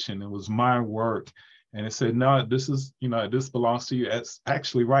dissertation, it was my work. And it said, no, this is, this belongs to you. It's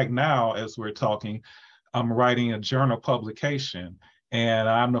actually right now, as we're talking, I'm writing a journal publication, and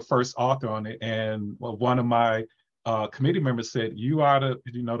I'm the first author on it. And one of my committee members said, you are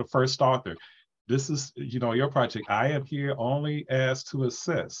the first author. This is, your project. I am here only as to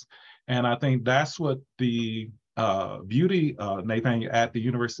assist. And I think that's what the beauty, Nathan, at the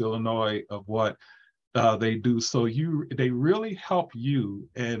University of Illinois of what they do. So they really help you,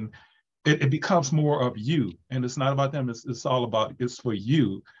 and it becomes more of you. And it's not about them. It's all about, it's for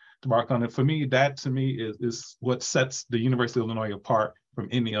you to mark on it. For me, that to me is what sets the University of Illinois apart from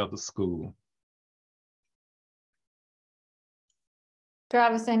any other school.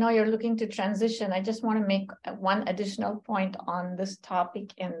 Travis, I know you're looking to transition. I just want to make one additional point on this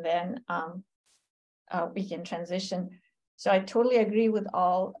topic, and then we can transition. So I totally agree with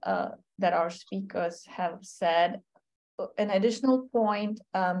all that our speakers have said. An additional point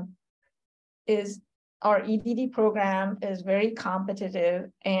is our EDD program is very competitive,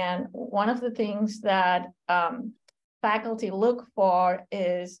 and one of the things that faculty look for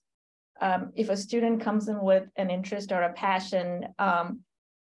is if a student comes in with an interest or a passion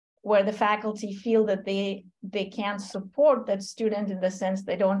where the faculty feel that they can't support that student in the sense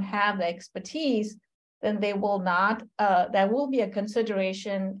they don't have the expertise, then they will not, that will be a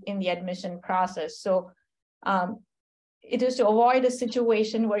consideration in the admission process. So it is to avoid a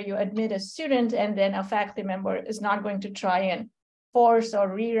situation where you admit a student and then a faculty member is not going to try and force or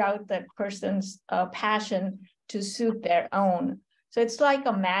reroute that person's passion to suit their own. So it's like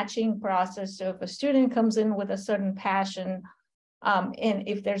a matching process. So if a student comes in with a certain passion, and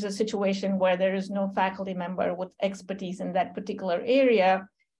if there's a situation where there is no faculty member with expertise in that particular area,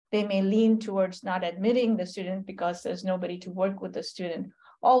 they may lean towards not admitting the student because there's nobody to work with the student,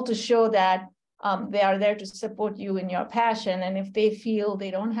 all to show that they are there to support you in your passion. And if they feel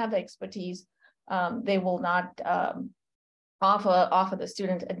they don't have the expertise, they will not offer the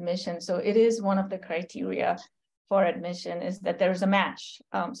student admission. So it is one of the criteria for admission is that there's a match.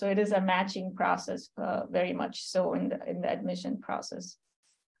 So it is a matching process, very much so in the admission process.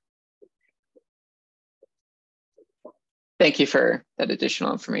 Thank you for that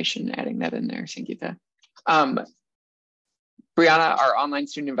additional information, adding that in there, Sangeeta. Brianna, our online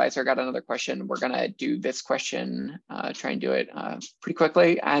student advisor, got another question. We're gonna do this question, try and do it pretty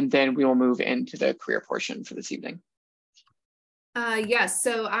quickly, and then we will move into the career portion for this evening. Yes,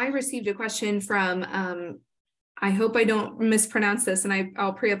 so I received a question from, I hope I don't mispronounce this, and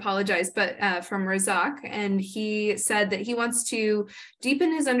I'll pre-apologize, but from Razak, and he said that he wants to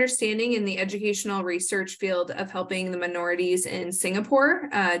deepen his understanding in the educational research field of helping the minorities in Singapore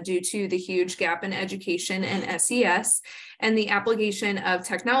due to the huge gap in education and SES, and the application of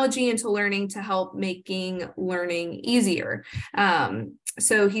technology into learning to help making learning easier.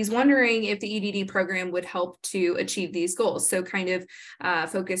 So he's wondering if the EDD program would help to achieve these goals. So kind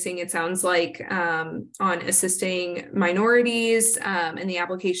of focusing, it sounds like, on assisting minorities and the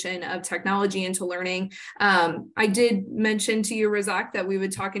application of technology into learning. I did mention to you, Razak, that we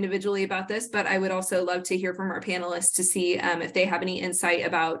would talk individually about this, but I would also love to hear from our panelists to see if they have any insight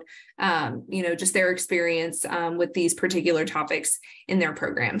about, just their experience with these particular topics in their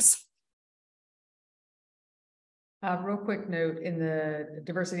programs. Real quick note, in the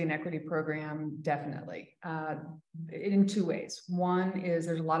diversity and equity program, definitely, in two ways. One is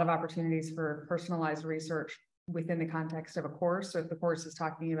there's a lot of opportunities for personalized research within the context of a course. So if the course is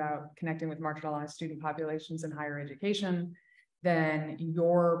talking about connecting with marginalized student populations in higher education, then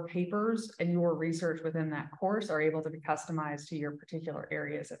your papers and your research within that course are able to be customized to your particular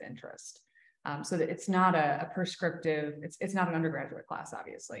areas of interest. So that it's not a prescriptive, it's not an undergraduate class,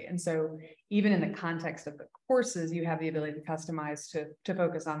 obviously. And so even in the context of the courses, you have the ability to customize to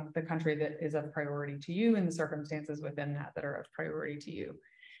focus on the country that is of priority to you and the circumstances within that are of priority to you.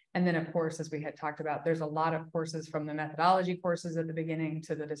 And then, of course, as we had talked about, there's a lot of courses from the methodology courses at the beginning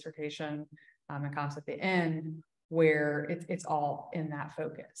to the dissertation and concept at the end, where it's all in that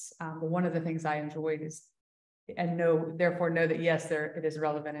focus. But one of the things I enjoyed is and therefore know that yes, it is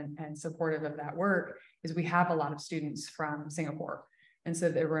relevant and supportive of that work, is we have a lot of students from Singapore. And so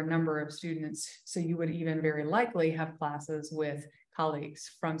there were a number of students. So you would even very likely have classes with colleagues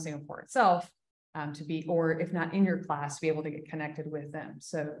from Singapore itself to be, or if not in your class, to be able to get connected with them.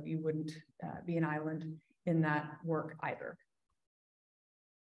 So you wouldn't be an island in that work either.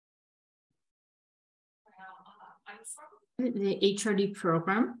 I'm from the HRD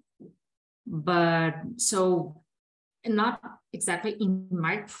program, but so not exactly in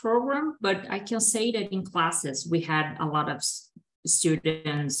my program, but I can say that in classes we had a lot of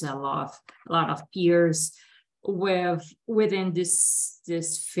students, a lot of peers within this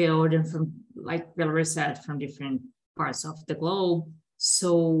field, and from, like Valerie said, from different parts of the globe.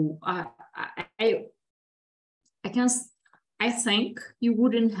 So I think you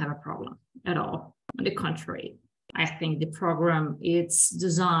wouldn't have a problem at all. On the contrary, I think the program, it's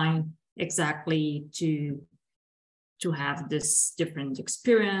designed exactly to have this different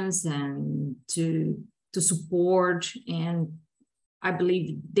experience and to support. And I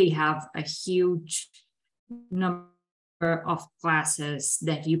believe they have a huge number of classes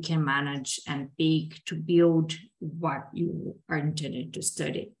that you can manage and pick to build what you are intended to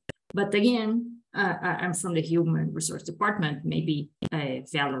study. But again, I'm from the Human Resource Department. Maybe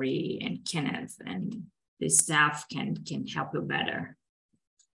Valerie and Kenneth and the staff can help you better.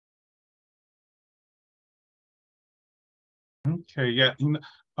 Okay, yeah.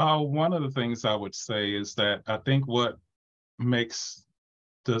 One of the things I would say is that I think what makes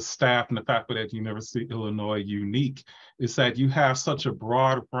the staff and the faculty at the University of Illinois unique is that you have such a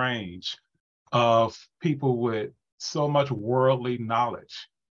broad range of people with so much worldly knowledge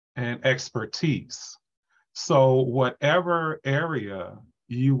and expertise. So whatever area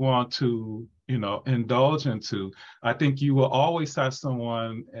you want to, indulge into, I think you will always have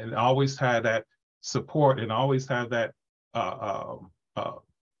someone and always have that support and always have that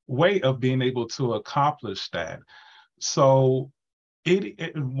way of being able to accomplish that. So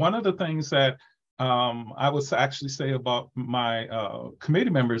one of the things that I would actually say about my committee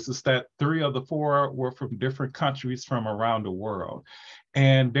members is that 3 of the 4 were from different countries from around the world.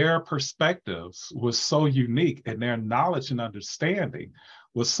 And their perspectives was so unique, and their knowledge and understanding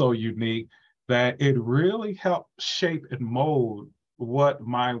was so unique that it really helped shape and mold what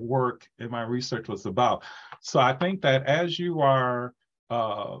my work and my research was about. So I think that as you are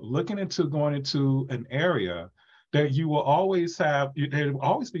looking into going into an area, that you will always have, there will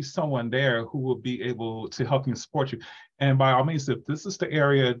always be someone there who will be able to help you and support you. And by all means, if this is the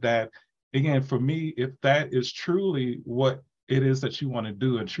area that, again, for me, if that is truly what it is that you want to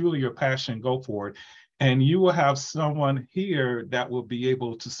do and truly your passion, go for it. And you will have someone here that will be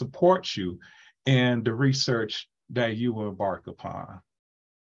able to support you in the research that you will embark upon.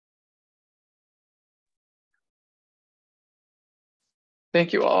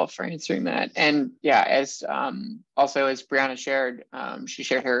 Thank you all for answering that. And yeah, as also as Brianna shared, she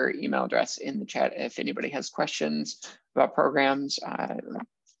shared her email address in the chat. If anybody has questions about programs,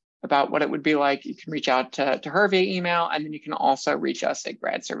 about what it would be like, you can reach out to her via email, and then you can also reach us at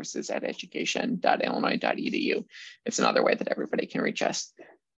gradservices@education.illinois.edu. It's another way that everybody can reach us.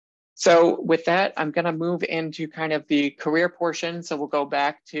 So with that, I'm going to move into kind of the career portion. So we'll go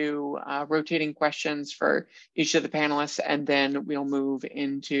back to rotating questions for each of the panelists, and then we'll move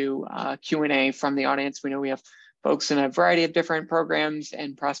into Q&A from the audience. We know we have folks in a variety of different programs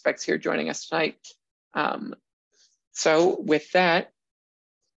and prospects here joining us tonight. So with that,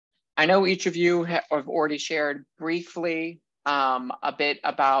 I know each of you have already shared briefly a bit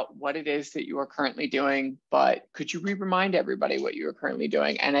about what it is that you are currently doing, but could you remind everybody what you are currently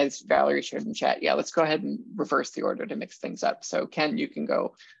doing? And as Valerie shared in chat, yeah, let's go ahead and reverse the order to mix things up. So Ken, you can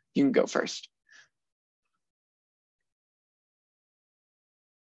go first.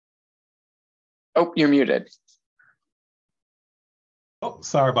 Oh, you're muted. Oh,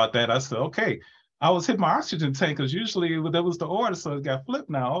 sorry about that. I said, okay. I was hitting my oxygen tank because usually that was the order, so it got flipped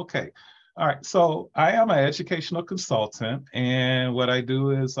now. Okay. All right, so I am an educational consultant, and what I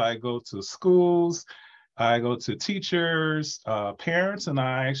do is I go to schools, I go to teachers, parents, and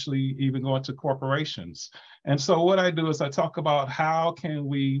I actually even go into corporations. And so what I do is I talk about how can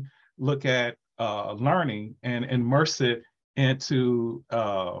we look at learning and immerse it into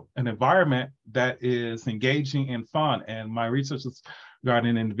an environment that is engaging and fun. And my research is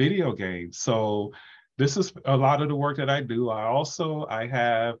regarding in video games. So this is a lot of the work that I do. I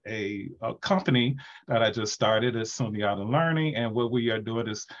have a company that I just started. It's Learning, and what we are doing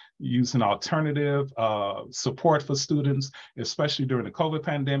is using alternative support for students, especially during the COVID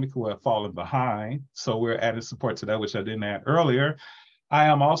pandemic, who have fallen behind. So we're adding support to that, which I didn't add earlier. I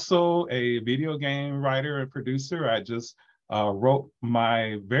am also a video game writer and producer. I just wrote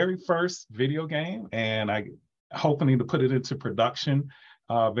my very first video game, and I hoping to put it into production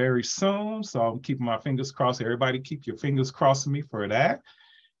very soon. So I'm keeping my fingers crossed. Everybody keep your fingers crossed for me for that.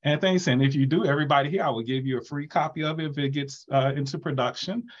 And thanks. And if you do, everybody here, I will give you a free copy of it if it gets into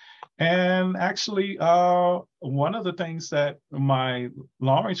production. And actually, one of the things that my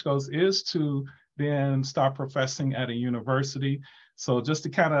long-range goals is to then start professing at a university. So just to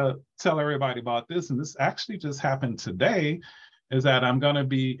kind of tell everybody about this, and this actually just happened today, is that I'm going to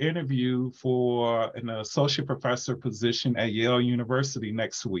be interviewed for an associate professor position at Yale University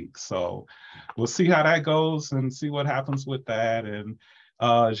next week. So we'll see how that goes and see what happens with that. And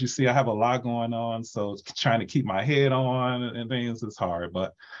as you see, I have a lot going on, so trying to keep my head on and things is hard,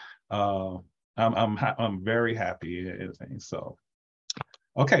 but I'm very happy and things. So,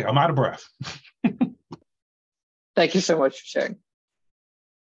 okay, I'm out of breath. Thank you so much for sharing.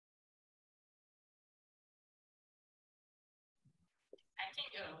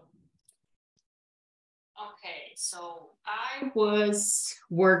 Okay, so I was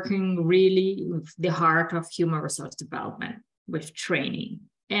working really with the heart of human resource development with training,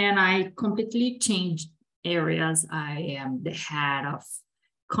 and I completely changed areas. I am the head of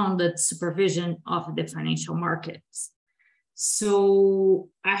conduct supervision of the financial markets. So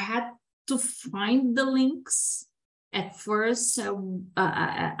I had to find the links. At first,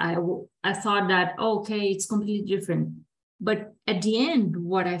 I thought that, okay, it's completely different. But at the end,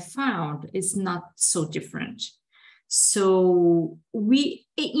 what I found is not so different. So we,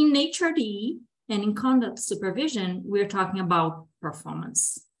 in HRD and in conduct supervision, we're talking about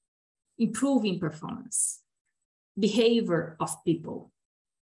performance, improving performance, behavior of people.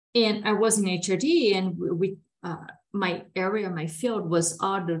 And I was in HRD, and my area, my field was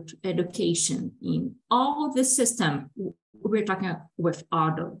adult education in all the system. We're talking with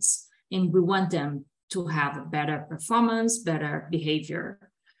adults, and we want them to have a better performance, better behavior.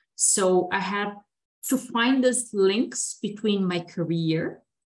 So I had to find these links between my career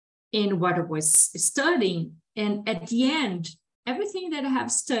and what I was studying. And at the end, everything that I have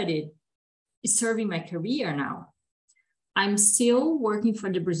studied is serving my career now. I'm still working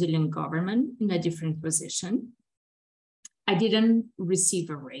for the Brazilian government in a different position. I didn't receive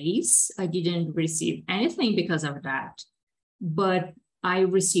a raise. I didn't receive anything because of that, but I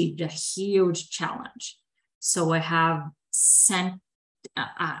received a huge challenge. So I have sent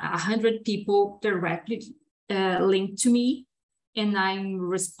 100 people directly linked to me, and I'm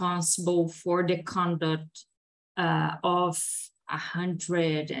responsible for the conduct of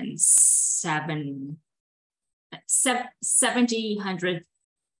 100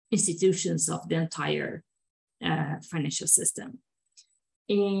 institutions of the entire financial system.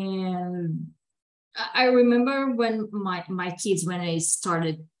 And I remember when my kids, when I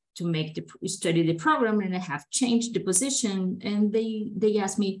started to study the program, and I have changed the position, and they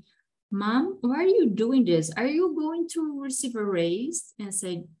asked me, "Mom, why are you doing this? Are you going to receive a raise?" And I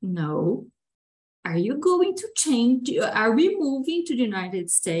said, "No." "Are you going to change? Are we moving to the United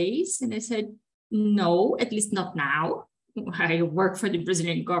States?" And I said, "No, at least not now. I work for the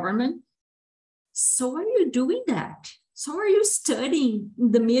Brazilian government." "So are you doing that? So are you studying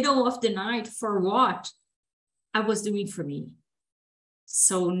in the middle of the night for what?" I was doing for me.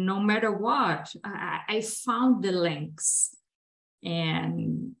 So no matter what, I found the links,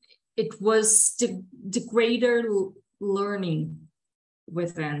 and it was the greater learning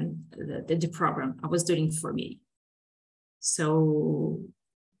within the program I was doing for me. So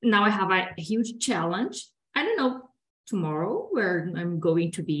now I have a huge challenge. I don't know tomorrow where I'm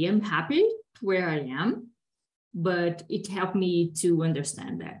going to be. I'm happy where I am, but it helped me to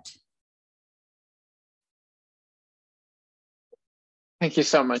understand that. Thank you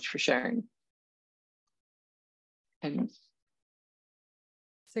so much for sharing. And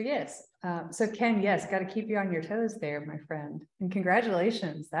So yes, so Ken, yes, got to keep you on your toes there, my friend. And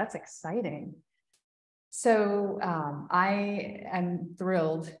congratulations, that's exciting. So I am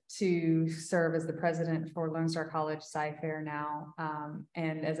thrilled to serve as the president for Lone Star College Sci-Fair now.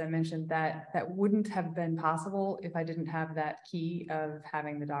 And as I mentioned, that wouldn't have been possible if I didn't have that key of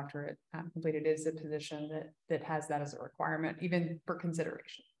having the doctorate completed. It is a position that has that as a requirement, even for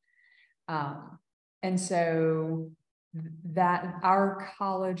consideration. And so that our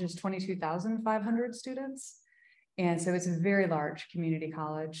college is 22,500 students. And so it's a very large community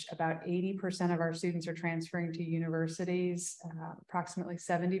college. About 80% of our students are transferring to universities. Approximately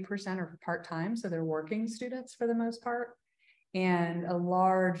 70% are part-time, so they're working students for the most part. And a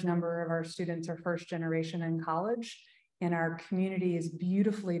large number of our students are first generation in college. And our community is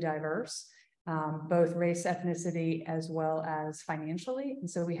beautifully diverse. both race, ethnicity, as well as financially. And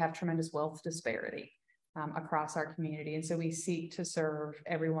so we have tremendous wealth disparity across our community. And so we seek to serve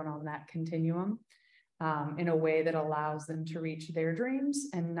everyone on that continuum in a way that allows them to reach their dreams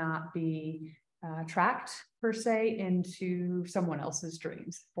and not be tracked per se into someone else's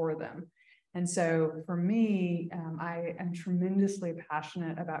dreams for them. And so for me, I am tremendously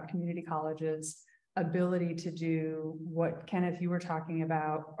passionate about community colleges' ability to do what, Kenneth, you were talking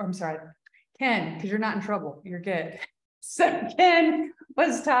about, or I'm sorry, Ken, because you're not in trouble, you're good. So Ken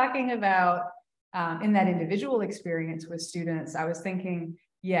was talking about in that individual experience with students, I was thinking,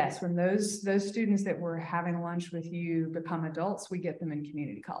 yes, when those students that were having lunch with you become adults, we get them in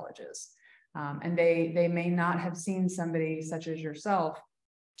community colleges. And they may not have seen somebody such as yourself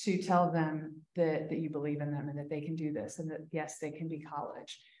to tell them that you believe in them and that they can do this and that, yes, they can be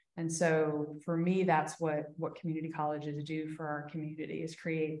college. And so for me, that's what community colleges do for our community, is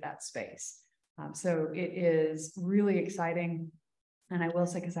create that space. So it is really exciting. And I will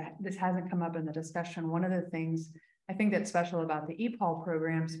say, because this hasn't come up in the discussion, one of the things I think that's special about the EPAL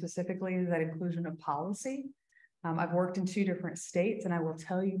program specifically is that inclusion of policy. I've worked in 2 different states, and I will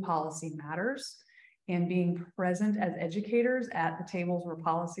tell you policy matters. And being present as educators at the tables where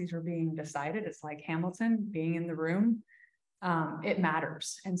policies are being decided, it's like Hamilton, being in the room, it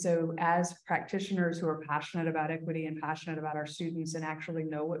matters. And so as practitioners who are passionate about equity and passionate about our students and actually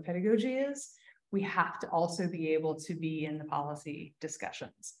know what pedagogy is, we have to also be able to be in the policy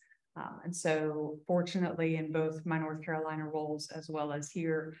discussions. And so fortunately, in both my North Carolina roles as well as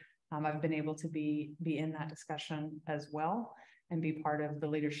here, I've been able to be in that discussion as well and be part of the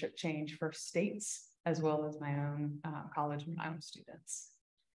leadership change for states as well as my own college and my own students.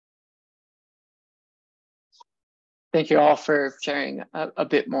 Thank you all for sharing a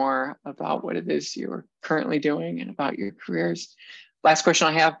bit more about what it is you're currently doing and about your careers. Last question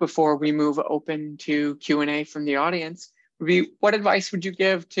I have before we move open to Q&A from the audience would be, what advice would you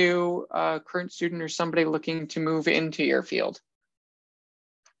give to a current student or somebody looking to move into your field?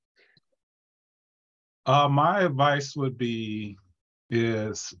 My advice would be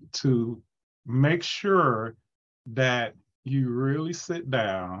is to make sure that you really sit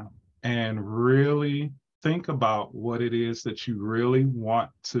down and really think about what it is that you really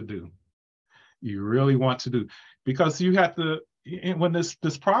want to do. You really want to do, because you have to, when this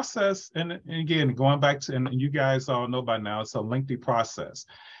process, and again, going back to, and you guys all know by now, it's a lengthy process.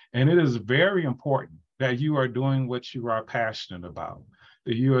 And it is very important that you are doing what you are passionate about,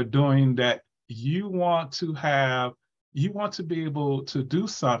 that you are doing that you want to have, you want to be able to do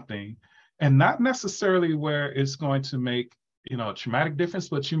something, and not necessarily where it's going to make, you know, a traumatic difference,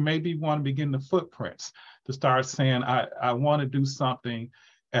 but you maybe want to begin the footprints to start saying, I want to do something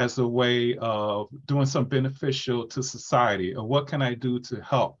as a way of doing something beneficial to society, or what can I do to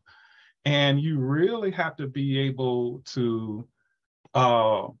help? And you really have to be able to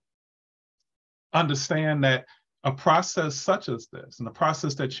understand that a process such as this, and the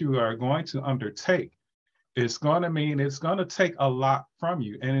process that you are going to undertake, it's going to mean it's going to take a lot from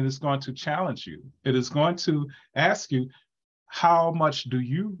you, and it is going to challenge you. It is going to ask you, how much do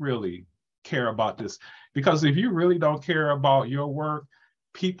you really care about this? Because if you really don't care about your work,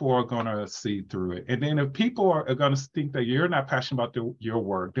 people are going to see through it. And then if people are going to think that you're not passionate about your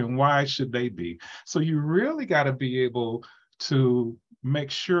work, then why should they be? So you really got to be able to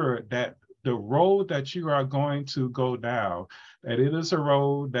make sure that the road that you are going to go down, that it is a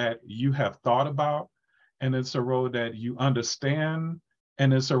road that you have thought about, and it's a road that you understand,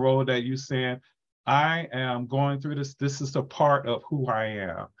 and it's a road that you saying, I am going through this. This is a part of who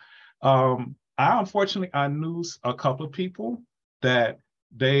I am. Unfortunately, I knew a couple of people that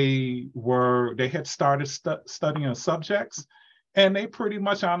they had started studying subjects, and they pretty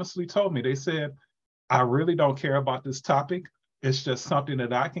much honestly told me, they said, I really don't care about this topic. It's just something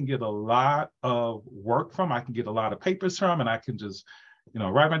that I can get a lot of work from. I can get a lot of papers from, and I can just, you know,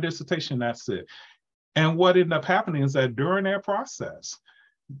 write my dissertation, that's it. And what ended up happening is that during their process,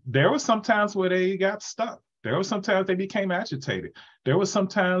 there were some times where they got stuck. There were some times they became agitated. There were some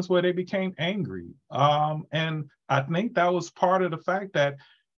times where they became angry. And I think that was part of the fact that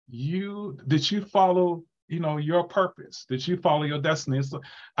you follow, you know, your purpose, that you follow your destiny. So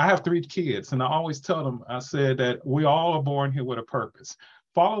I have 3 kids, and I always tell them, I said that we all are born here with a purpose.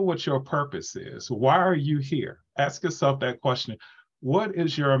 Follow what your purpose is. Why are you here? Ask yourself that question. What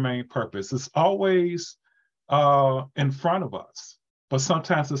is your main purpose? It's always in front of us, but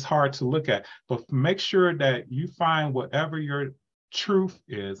sometimes it's hard to look at. But make sure that you find whatever your truth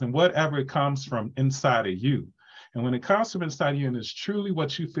is and whatever it comes from inside of you. And when it comes from inside of you and it's truly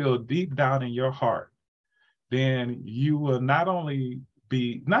what you feel deep down in your heart, then you will not only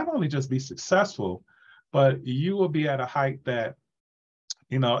be, not only just be successful, but you will be at a height that,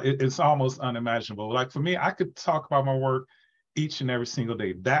 you know, it's almost unimaginable. Like for me, I could talk about my work each and every single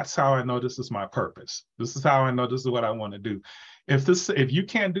day. That's how I know this is my purpose. This is how I know this is what I want to do. If you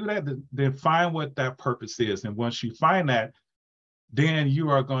can't do that, then find what that purpose is. And once you find that, then you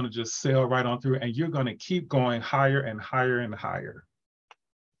are going to just sail right on through, and you're going to keep going higher and higher and higher.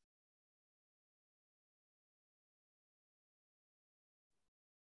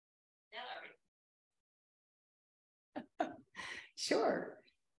 Sure.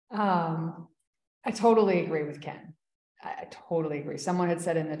 I totally agree with Ken. I totally agree. Someone had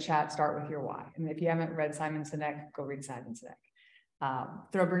said in the chat, start with your why. And if you haven't read Simon Sinek, go read Simon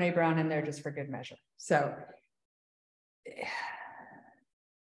Sinek. Throw Brene Brown in there just for good measure. So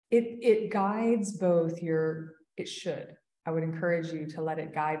it guides both your, it should. I would encourage you to let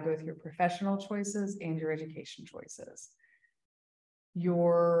it guide both your professional choices and your education choices.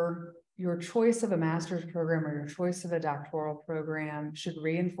 Your choice of a master's program or your choice of a doctoral program should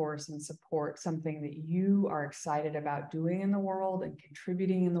reinforce and support something that you are excited about doing in the world and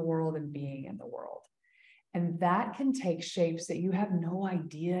contributing in the world and being in the world. And that can take shapes that you have no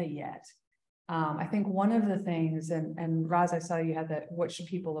idea yet. I think one of the things, and Roz, I saw you had that, what should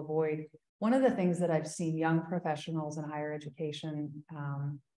people avoid? One of the things that I've seen young professionals in higher education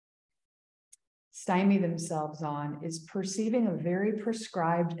stymie themselves on is perceiving a very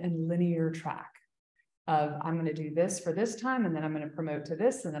prescribed and linear track of, I'm going to do this for this time, and then I'm going to promote to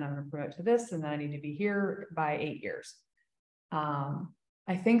this, and then I'm going to promote to this, and then I need to be here by 8 years.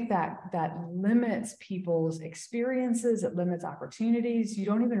 I think that limits people's experiences, it limits opportunities. You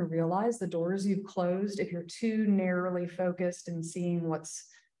don't even realize the doors you've closed if you're too narrowly focused and seeing what's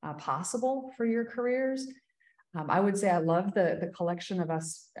possible for your careers. I would say I love the collection of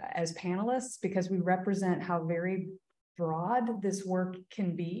us as panelists because we represent how very broad this work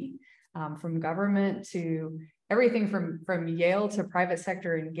can be, from government to everything from Yale to private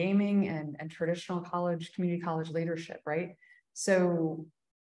sector and gaming and traditional college, community college leadership, right? So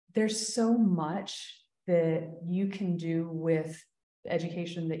there's so much that you can do with the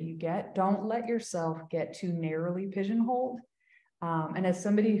education that you get. Don't let yourself get too narrowly pigeonholed. And as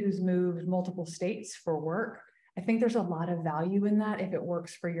somebody who's moved multiple states for work, I think there's a lot of value in that if it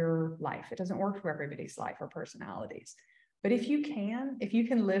works for your life. It doesn't work for everybody's life or personalities. But if you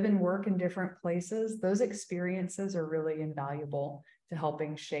can live and work in different places, those experiences are really invaluable to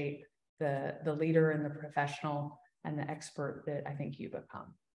helping shape the leader and the professional and the expert that I think you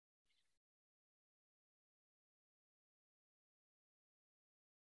become.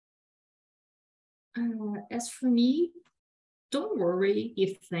 As for me, don't worry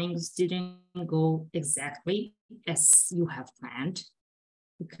if things didn't go exactly as you have planned,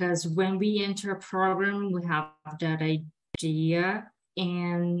 because when we enter a program, we have that idea,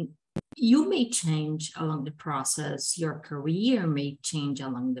 and you may change along the process. Your career may change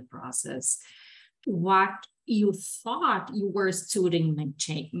along the process. What you thought you were studying may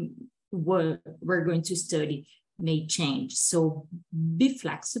change, we're going to study may change. So be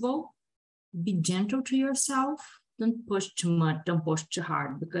flexible, be gentle to yourself. Don't push too much, don't push too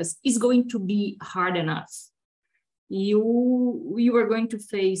hard, because it's going to be hard enough. You are going to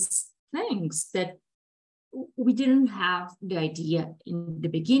face things that we didn't have the idea in the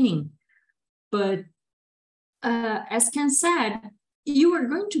beginning. But as Ken said, you are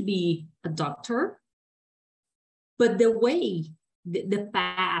going to be a doctor, but the way, the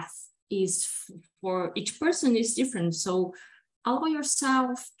path is for each person is different. So allow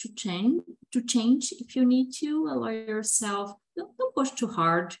yourself to change if you need to. Allow yourself, don't push too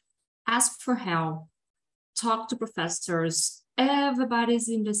hard. Ask for help. Talk to professors. Everybody's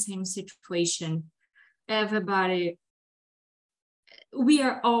in the same situation. Everybody, we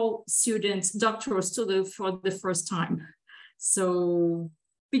are all students, doctoral students for the first time. So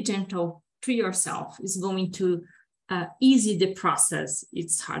be gentle to yourself. It's going to ease the process.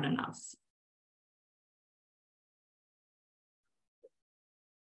 It's hard enough.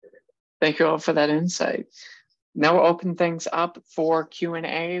 Thank you all for that insight. Now we'll open things up for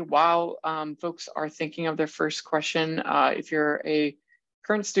Q&A. While folks are thinking of their first question, if you're a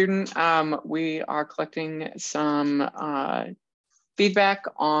current student, we are collecting some feedback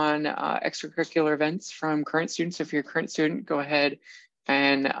on extracurricular events from current students. If you're a current student, go ahead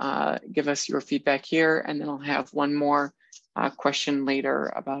and give us your feedback here, and then I'll have one more question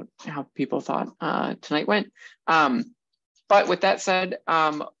later about how people thought tonight went. But with that said,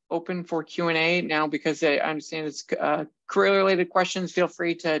 open for Q&A now, because I understand it's career-related questions. Feel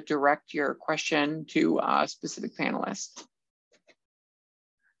free to direct your question to a specific panelist.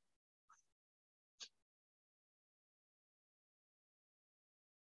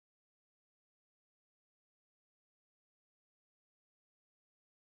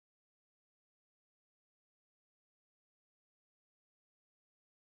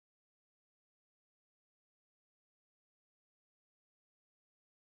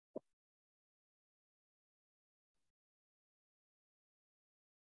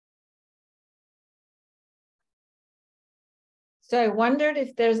 So I wondered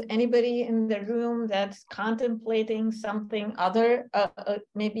if there's anybody in the room that's contemplating something other,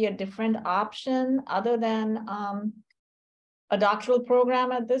 maybe a different option other than a doctoral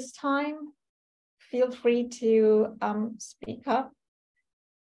program at this time. Feel free to speak up.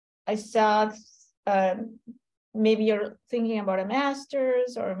 I saw maybe you're thinking about a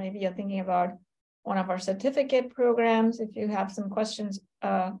master's, or maybe you're thinking about one of our certificate programs. If you have some questions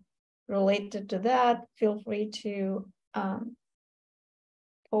related to that, feel free to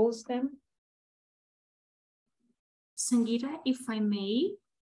pose them. Sangeeta, if I may,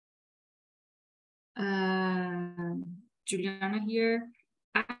 Juliana here,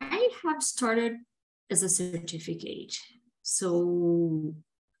 I have started as a certificate. So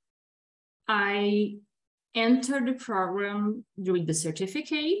I entered the program during the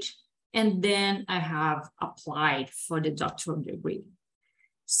certificate, and then I have applied for the doctoral degree.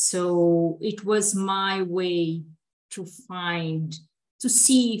 So it was my way to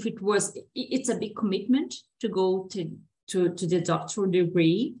see if it's a big commitment to go to the doctoral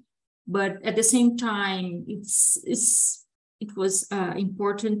degree, but at the same time, it was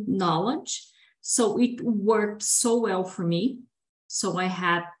important knowledge. So it worked so well for me. So I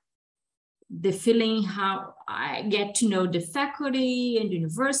had the feeling how I get to know the faculty and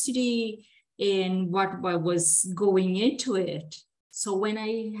university and what was going into it. So when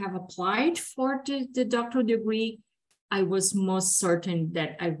I have applied for the doctoral degree, I was most certain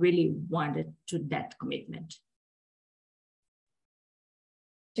that I really wanted to that commitment.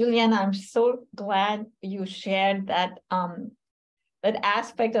 Juliana, I'm so glad you shared that that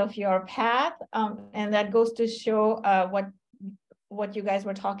aspect of your path, and that goes to show what you guys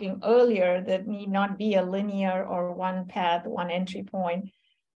were talking earlier, that need not be a linear or one path, one entry point.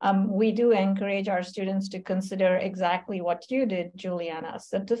 We do encourage our students to consider exactly what you did, Juliana.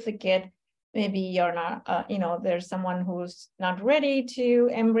 Certificate, maybe you're not, there's someone who's not ready to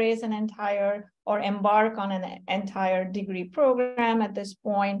embrace an entire or embark on an entire degree program at this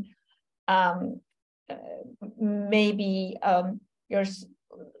point. Maybe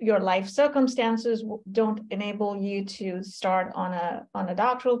your life circumstances don't enable you to start on a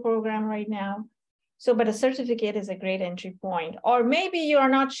doctoral program right now. So, but a certificate is a great entry point. Or maybe you are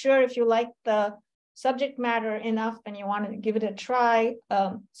not sure if you like the subject matter enough and you want to give it a try.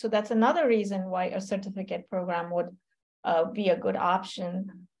 So that's another reason why a certificate program would be a good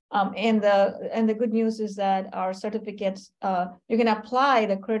option. And the good news is that our certificates, you can apply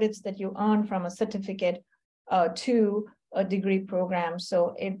the credits that you earn from a certificate to a degree program.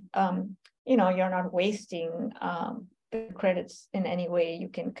 So it, you're not wasting the credits in any way. You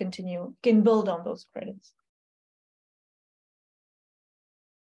can can build on those credits.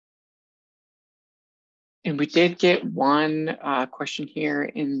 And we did get one question here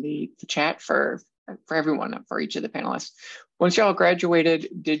in the chat for everyone, for each of the panelists. Once y'all graduated,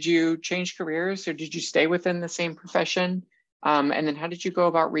 did you change careers or did you stay within the same profession? And then how did you go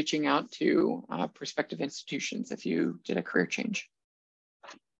about reaching out to prospective institutions if you did a career change?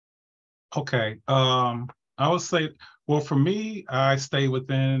 Okay, I would say, well, for me, I stay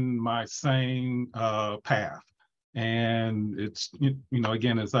within my same path. And it's,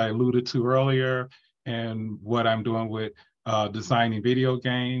 again, as I alluded to earlier, and what I'm doing with designing video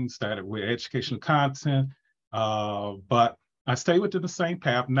games, that with educational content, but I stay within the same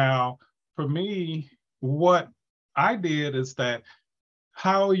path. Now, for me, what I did is that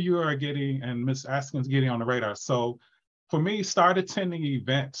how you are getting, and Ms. Askin's getting on the radar. So for me, start attending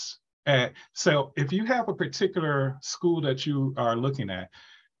events. So if you have a particular school that you are looking at,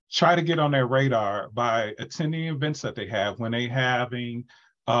 try to get on their radar by attending events that they have when they having,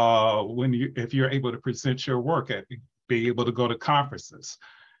 if you're able to present your work at, be able to go to conferences,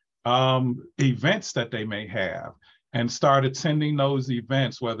 events that they may have, and start attending those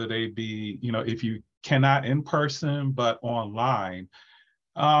events, whether they be, if you cannot in person, but online.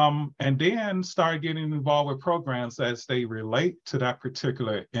 And then start getting involved with programs as they relate to that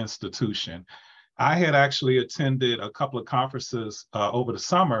particular institution. I had actually attended a couple of conferences over the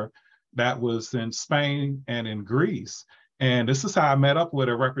summer that was in Spain and in Greece. And this is how I met up with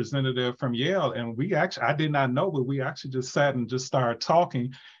a representative from Yale. And I did not know, but we actually just sat and just started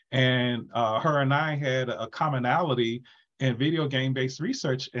talking. And her and I had a commonality in video game-based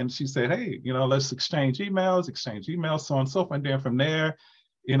research. And she said, hey, let's exchange emails, so on and so forth. And then from there,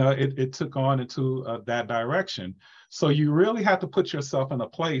 it took on into that direction. So you really have to put yourself in a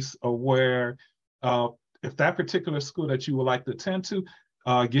place of where, if that particular school that you would like to attend to,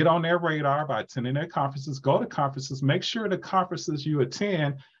 get on their radar by attending their conferences, go to conferences, make sure the conferences you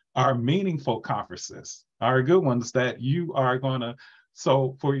attend are meaningful conferences, are good ones that you are gonna,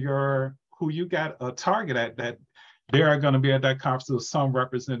 so for who you got a target at, that they are going to be at that conference with some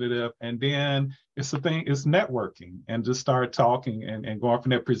representative. And then it's networking, and just start talking and going from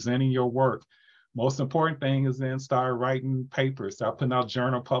there, presenting your work. Most important thing is then start writing papers, start putting out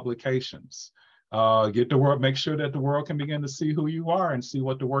journal publications. Get the world, make sure that the world can begin to see who you are and see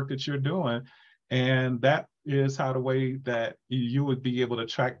what the work that you're doing. And that is how the way that you would be able to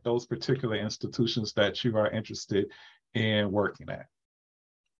track those particular institutions that you are interested in working at.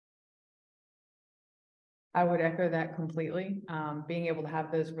 I would echo that completely. Being able to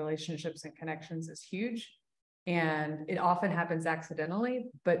have those relationships and connections is huge. And it often happens accidentally,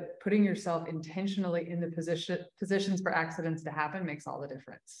 but putting yourself intentionally in the positions for accidents to happen makes all the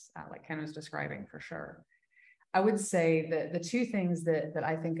difference, like Ken was describing, for sure. I would say that the two things that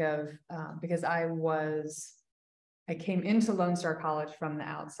I think of, because I came into Lone Star College from the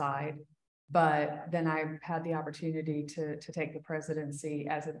outside, but then I had the opportunity to take the presidency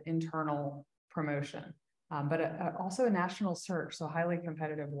as an internal promotion, but also a national search, so a highly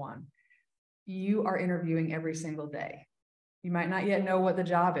competitive one. You are interviewing every single day. You might not yet know what the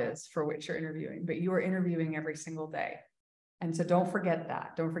job is for which you're interviewing, but you are interviewing every single day. And so don't forget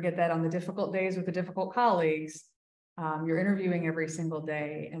that. Don't forget that on the difficult days with the difficult colleagues, you're interviewing every single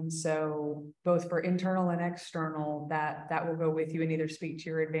day. And so both for internal and external, that will go with you and either speak to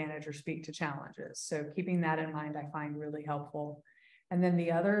your advantage or speak to challenges. So keeping that in mind, I find really helpful. And then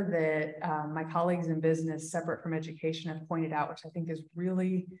the other that my colleagues in business, separate from education, have pointed out, which I think is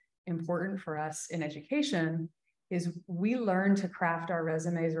really important for us in education, is we learn to craft our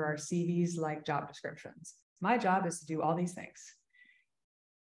resumes or our CVs like job descriptions. My job is to do all these things.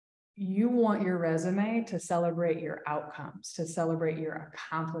 You want your resume to celebrate your outcomes, to celebrate your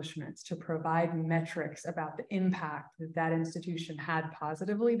accomplishments, to provide metrics about the impact that that institution had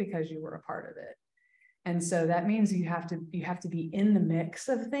positively because you were a part of it. And so that means you have to be in the mix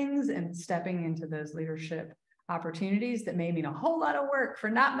of things and stepping into those leadership opportunities that may mean a whole lot of work for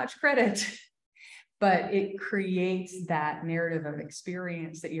not much credit, but it creates that narrative of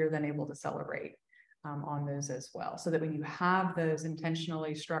experience that you're then able to celebrate on those as well. So that when you have those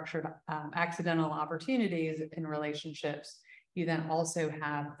intentionally structured accidental opportunities in relationships, you then also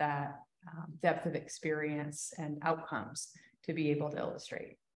have that depth of experience and outcomes to be able to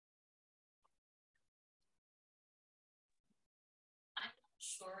illustrate. I'm not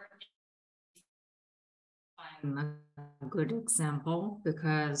sure I'm a good example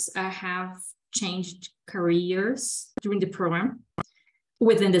because I have changed careers during the program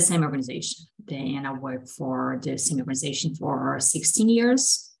within the same organization. Then I worked for the same organization for 16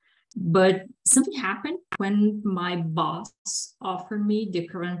 years. But something happened when my boss offered me the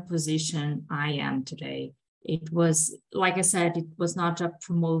current position I am today. It was, like I said, it was not a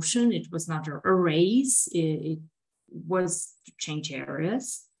promotion. It was not a raise. It was to change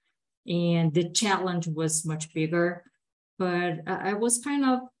areas. And the challenge was much bigger. But I was kind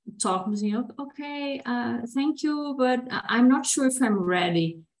of talking to him, okay, thank you, but I'm not sure if I'm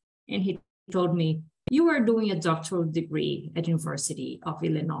ready. And he told me, you are doing a doctoral degree at University of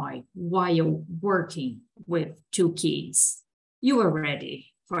Illinois while working with 2 kids. You are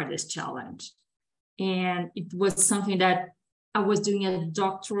ready for this challenge. And it was something that I was doing a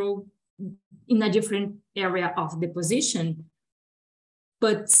doctoral in a different area of the position,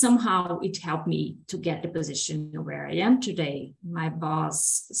 but somehow it helped me to get the position where I am today. My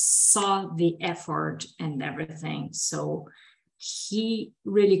boss saw the effort and everything. So he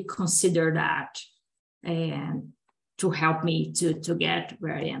really considered that and to help me to get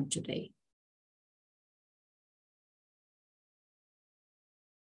where I am today.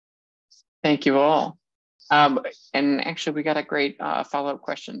 Thank you all. And actually, we got a great follow-up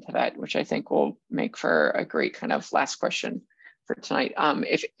question to that, which I think will make for a great kind of last question for tonight.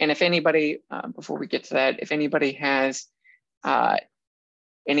 If anybody, before we get to that, if anybody has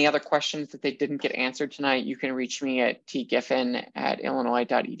any other questions that they didn't get answered tonight, you can reach me at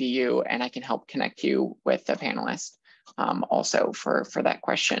tgiffen@illinois.edu, and I can help connect you with the panelist also for that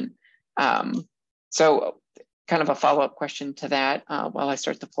question. So kind of a follow-up question to that while I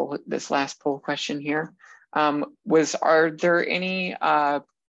start this last poll question here. Are there any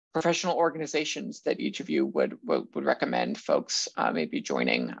professional organizations that each of you would recommend folks maybe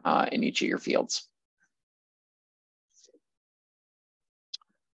joining in each of your fields?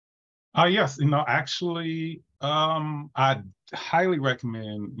 Yes, actually, I highly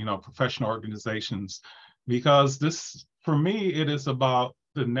recommend, professional organizations, because this, for me, it is about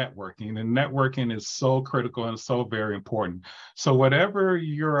the networking, and networking is so critical and so very important. So whatever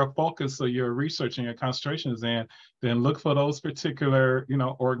your focus or your research and your concentration is in, then look for those particular,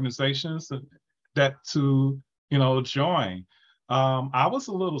 organizations that to, join. I was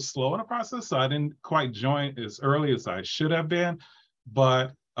a little slow in the process, so I didn't quite join as early as I should have been.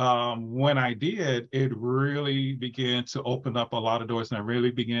 But when I did, it really began to open up a lot of doors, and I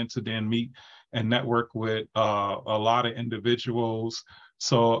really began to then meet and network with a lot of individuals.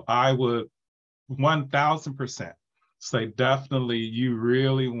 So I would 1000% say definitely you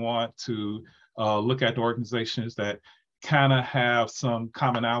really want to look at the organizations that kind of have some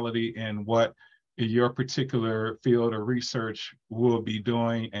commonality in what your particular field of research will be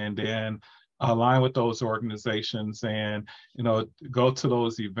doing, and then align with those organizations and, you know, go to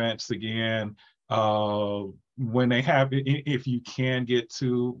those events again when they have, if you can get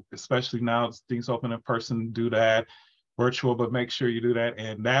to, especially now things open in person, do that. Virtual, but make sure you do that,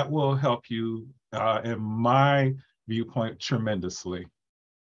 and that will help you, in my viewpoint, tremendously.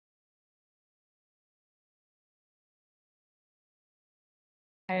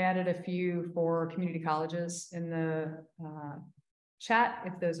 I added a few for community colleges in the chat,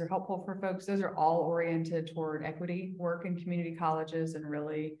 if those are helpful for folks. Those are all oriented toward equity work in community colleges and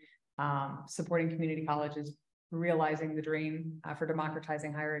really supporting community colleges, realizing the dream for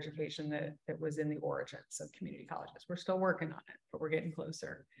democratizing higher education that was in the origins of community colleges. We're still working on it, but we're getting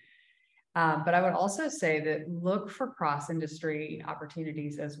closer. But I would also say that look for cross-industry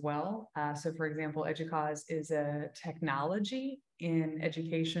opportunities as well. So for example, EDUCAUSE is a technology in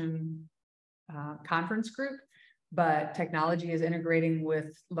education conference group, but technology is integrating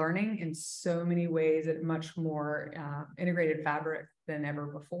with learning in so many ways at much more integrated fabric than ever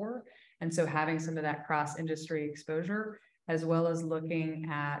before. And so having some of that cross-industry exposure, as well as looking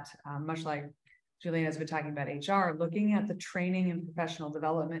at, much like Juliana's been talking about HR, looking at the training and professional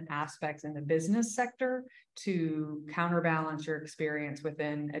development aspects in the business sector to counterbalance your experience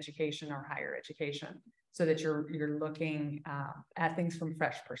within education or higher education, so that you're looking at things from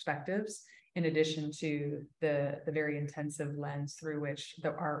fresh perspectives, in addition to the very intensive lens through which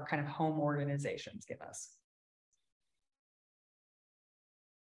our kind of home organizations give us.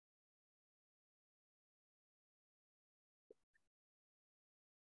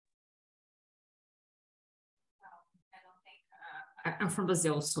 I'm from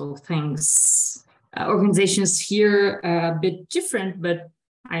Brazil, so things, organizations here are a bit different, but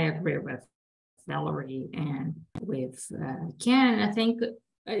I agree with Valerie and with Ken. I think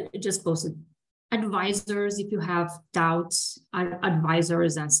I just posted advisors. If you have doubts,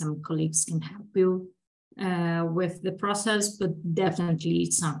 advisors and some colleagues can help you with the process, but definitely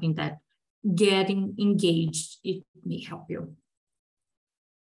it's something that getting engaged, it may help you.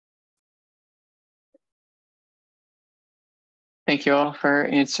 Thank you all for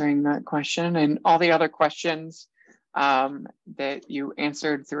answering that question and all the other questions that you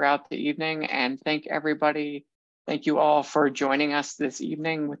answered throughout the evening. And thank you all for joining us this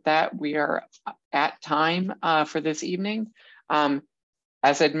evening. With that, we are at time for this evening.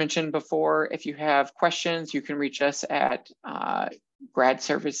 As I'd mentioned before, if you have questions, you can reach us at grad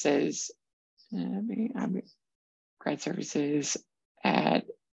services at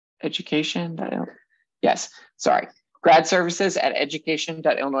education. Yes, sorry. Grad services at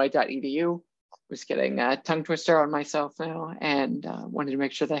education.illinois.edu. Was getting a tongue twister on myself now, and wanted to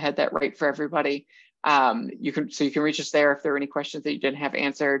make sure that I had that right for everybody. You can reach us there if there are any questions that you didn't have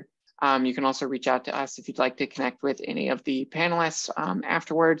answered. You can also reach out to us if you'd like to connect with any of the panelists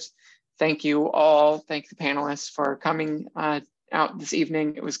afterwards. Thank you all. Thank the panelists for coming out this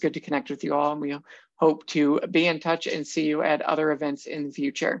evening. It was good to connect with you all, and we hope to be in touch and see you at other events in the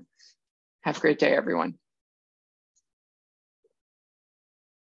future. Have a great day, everyone.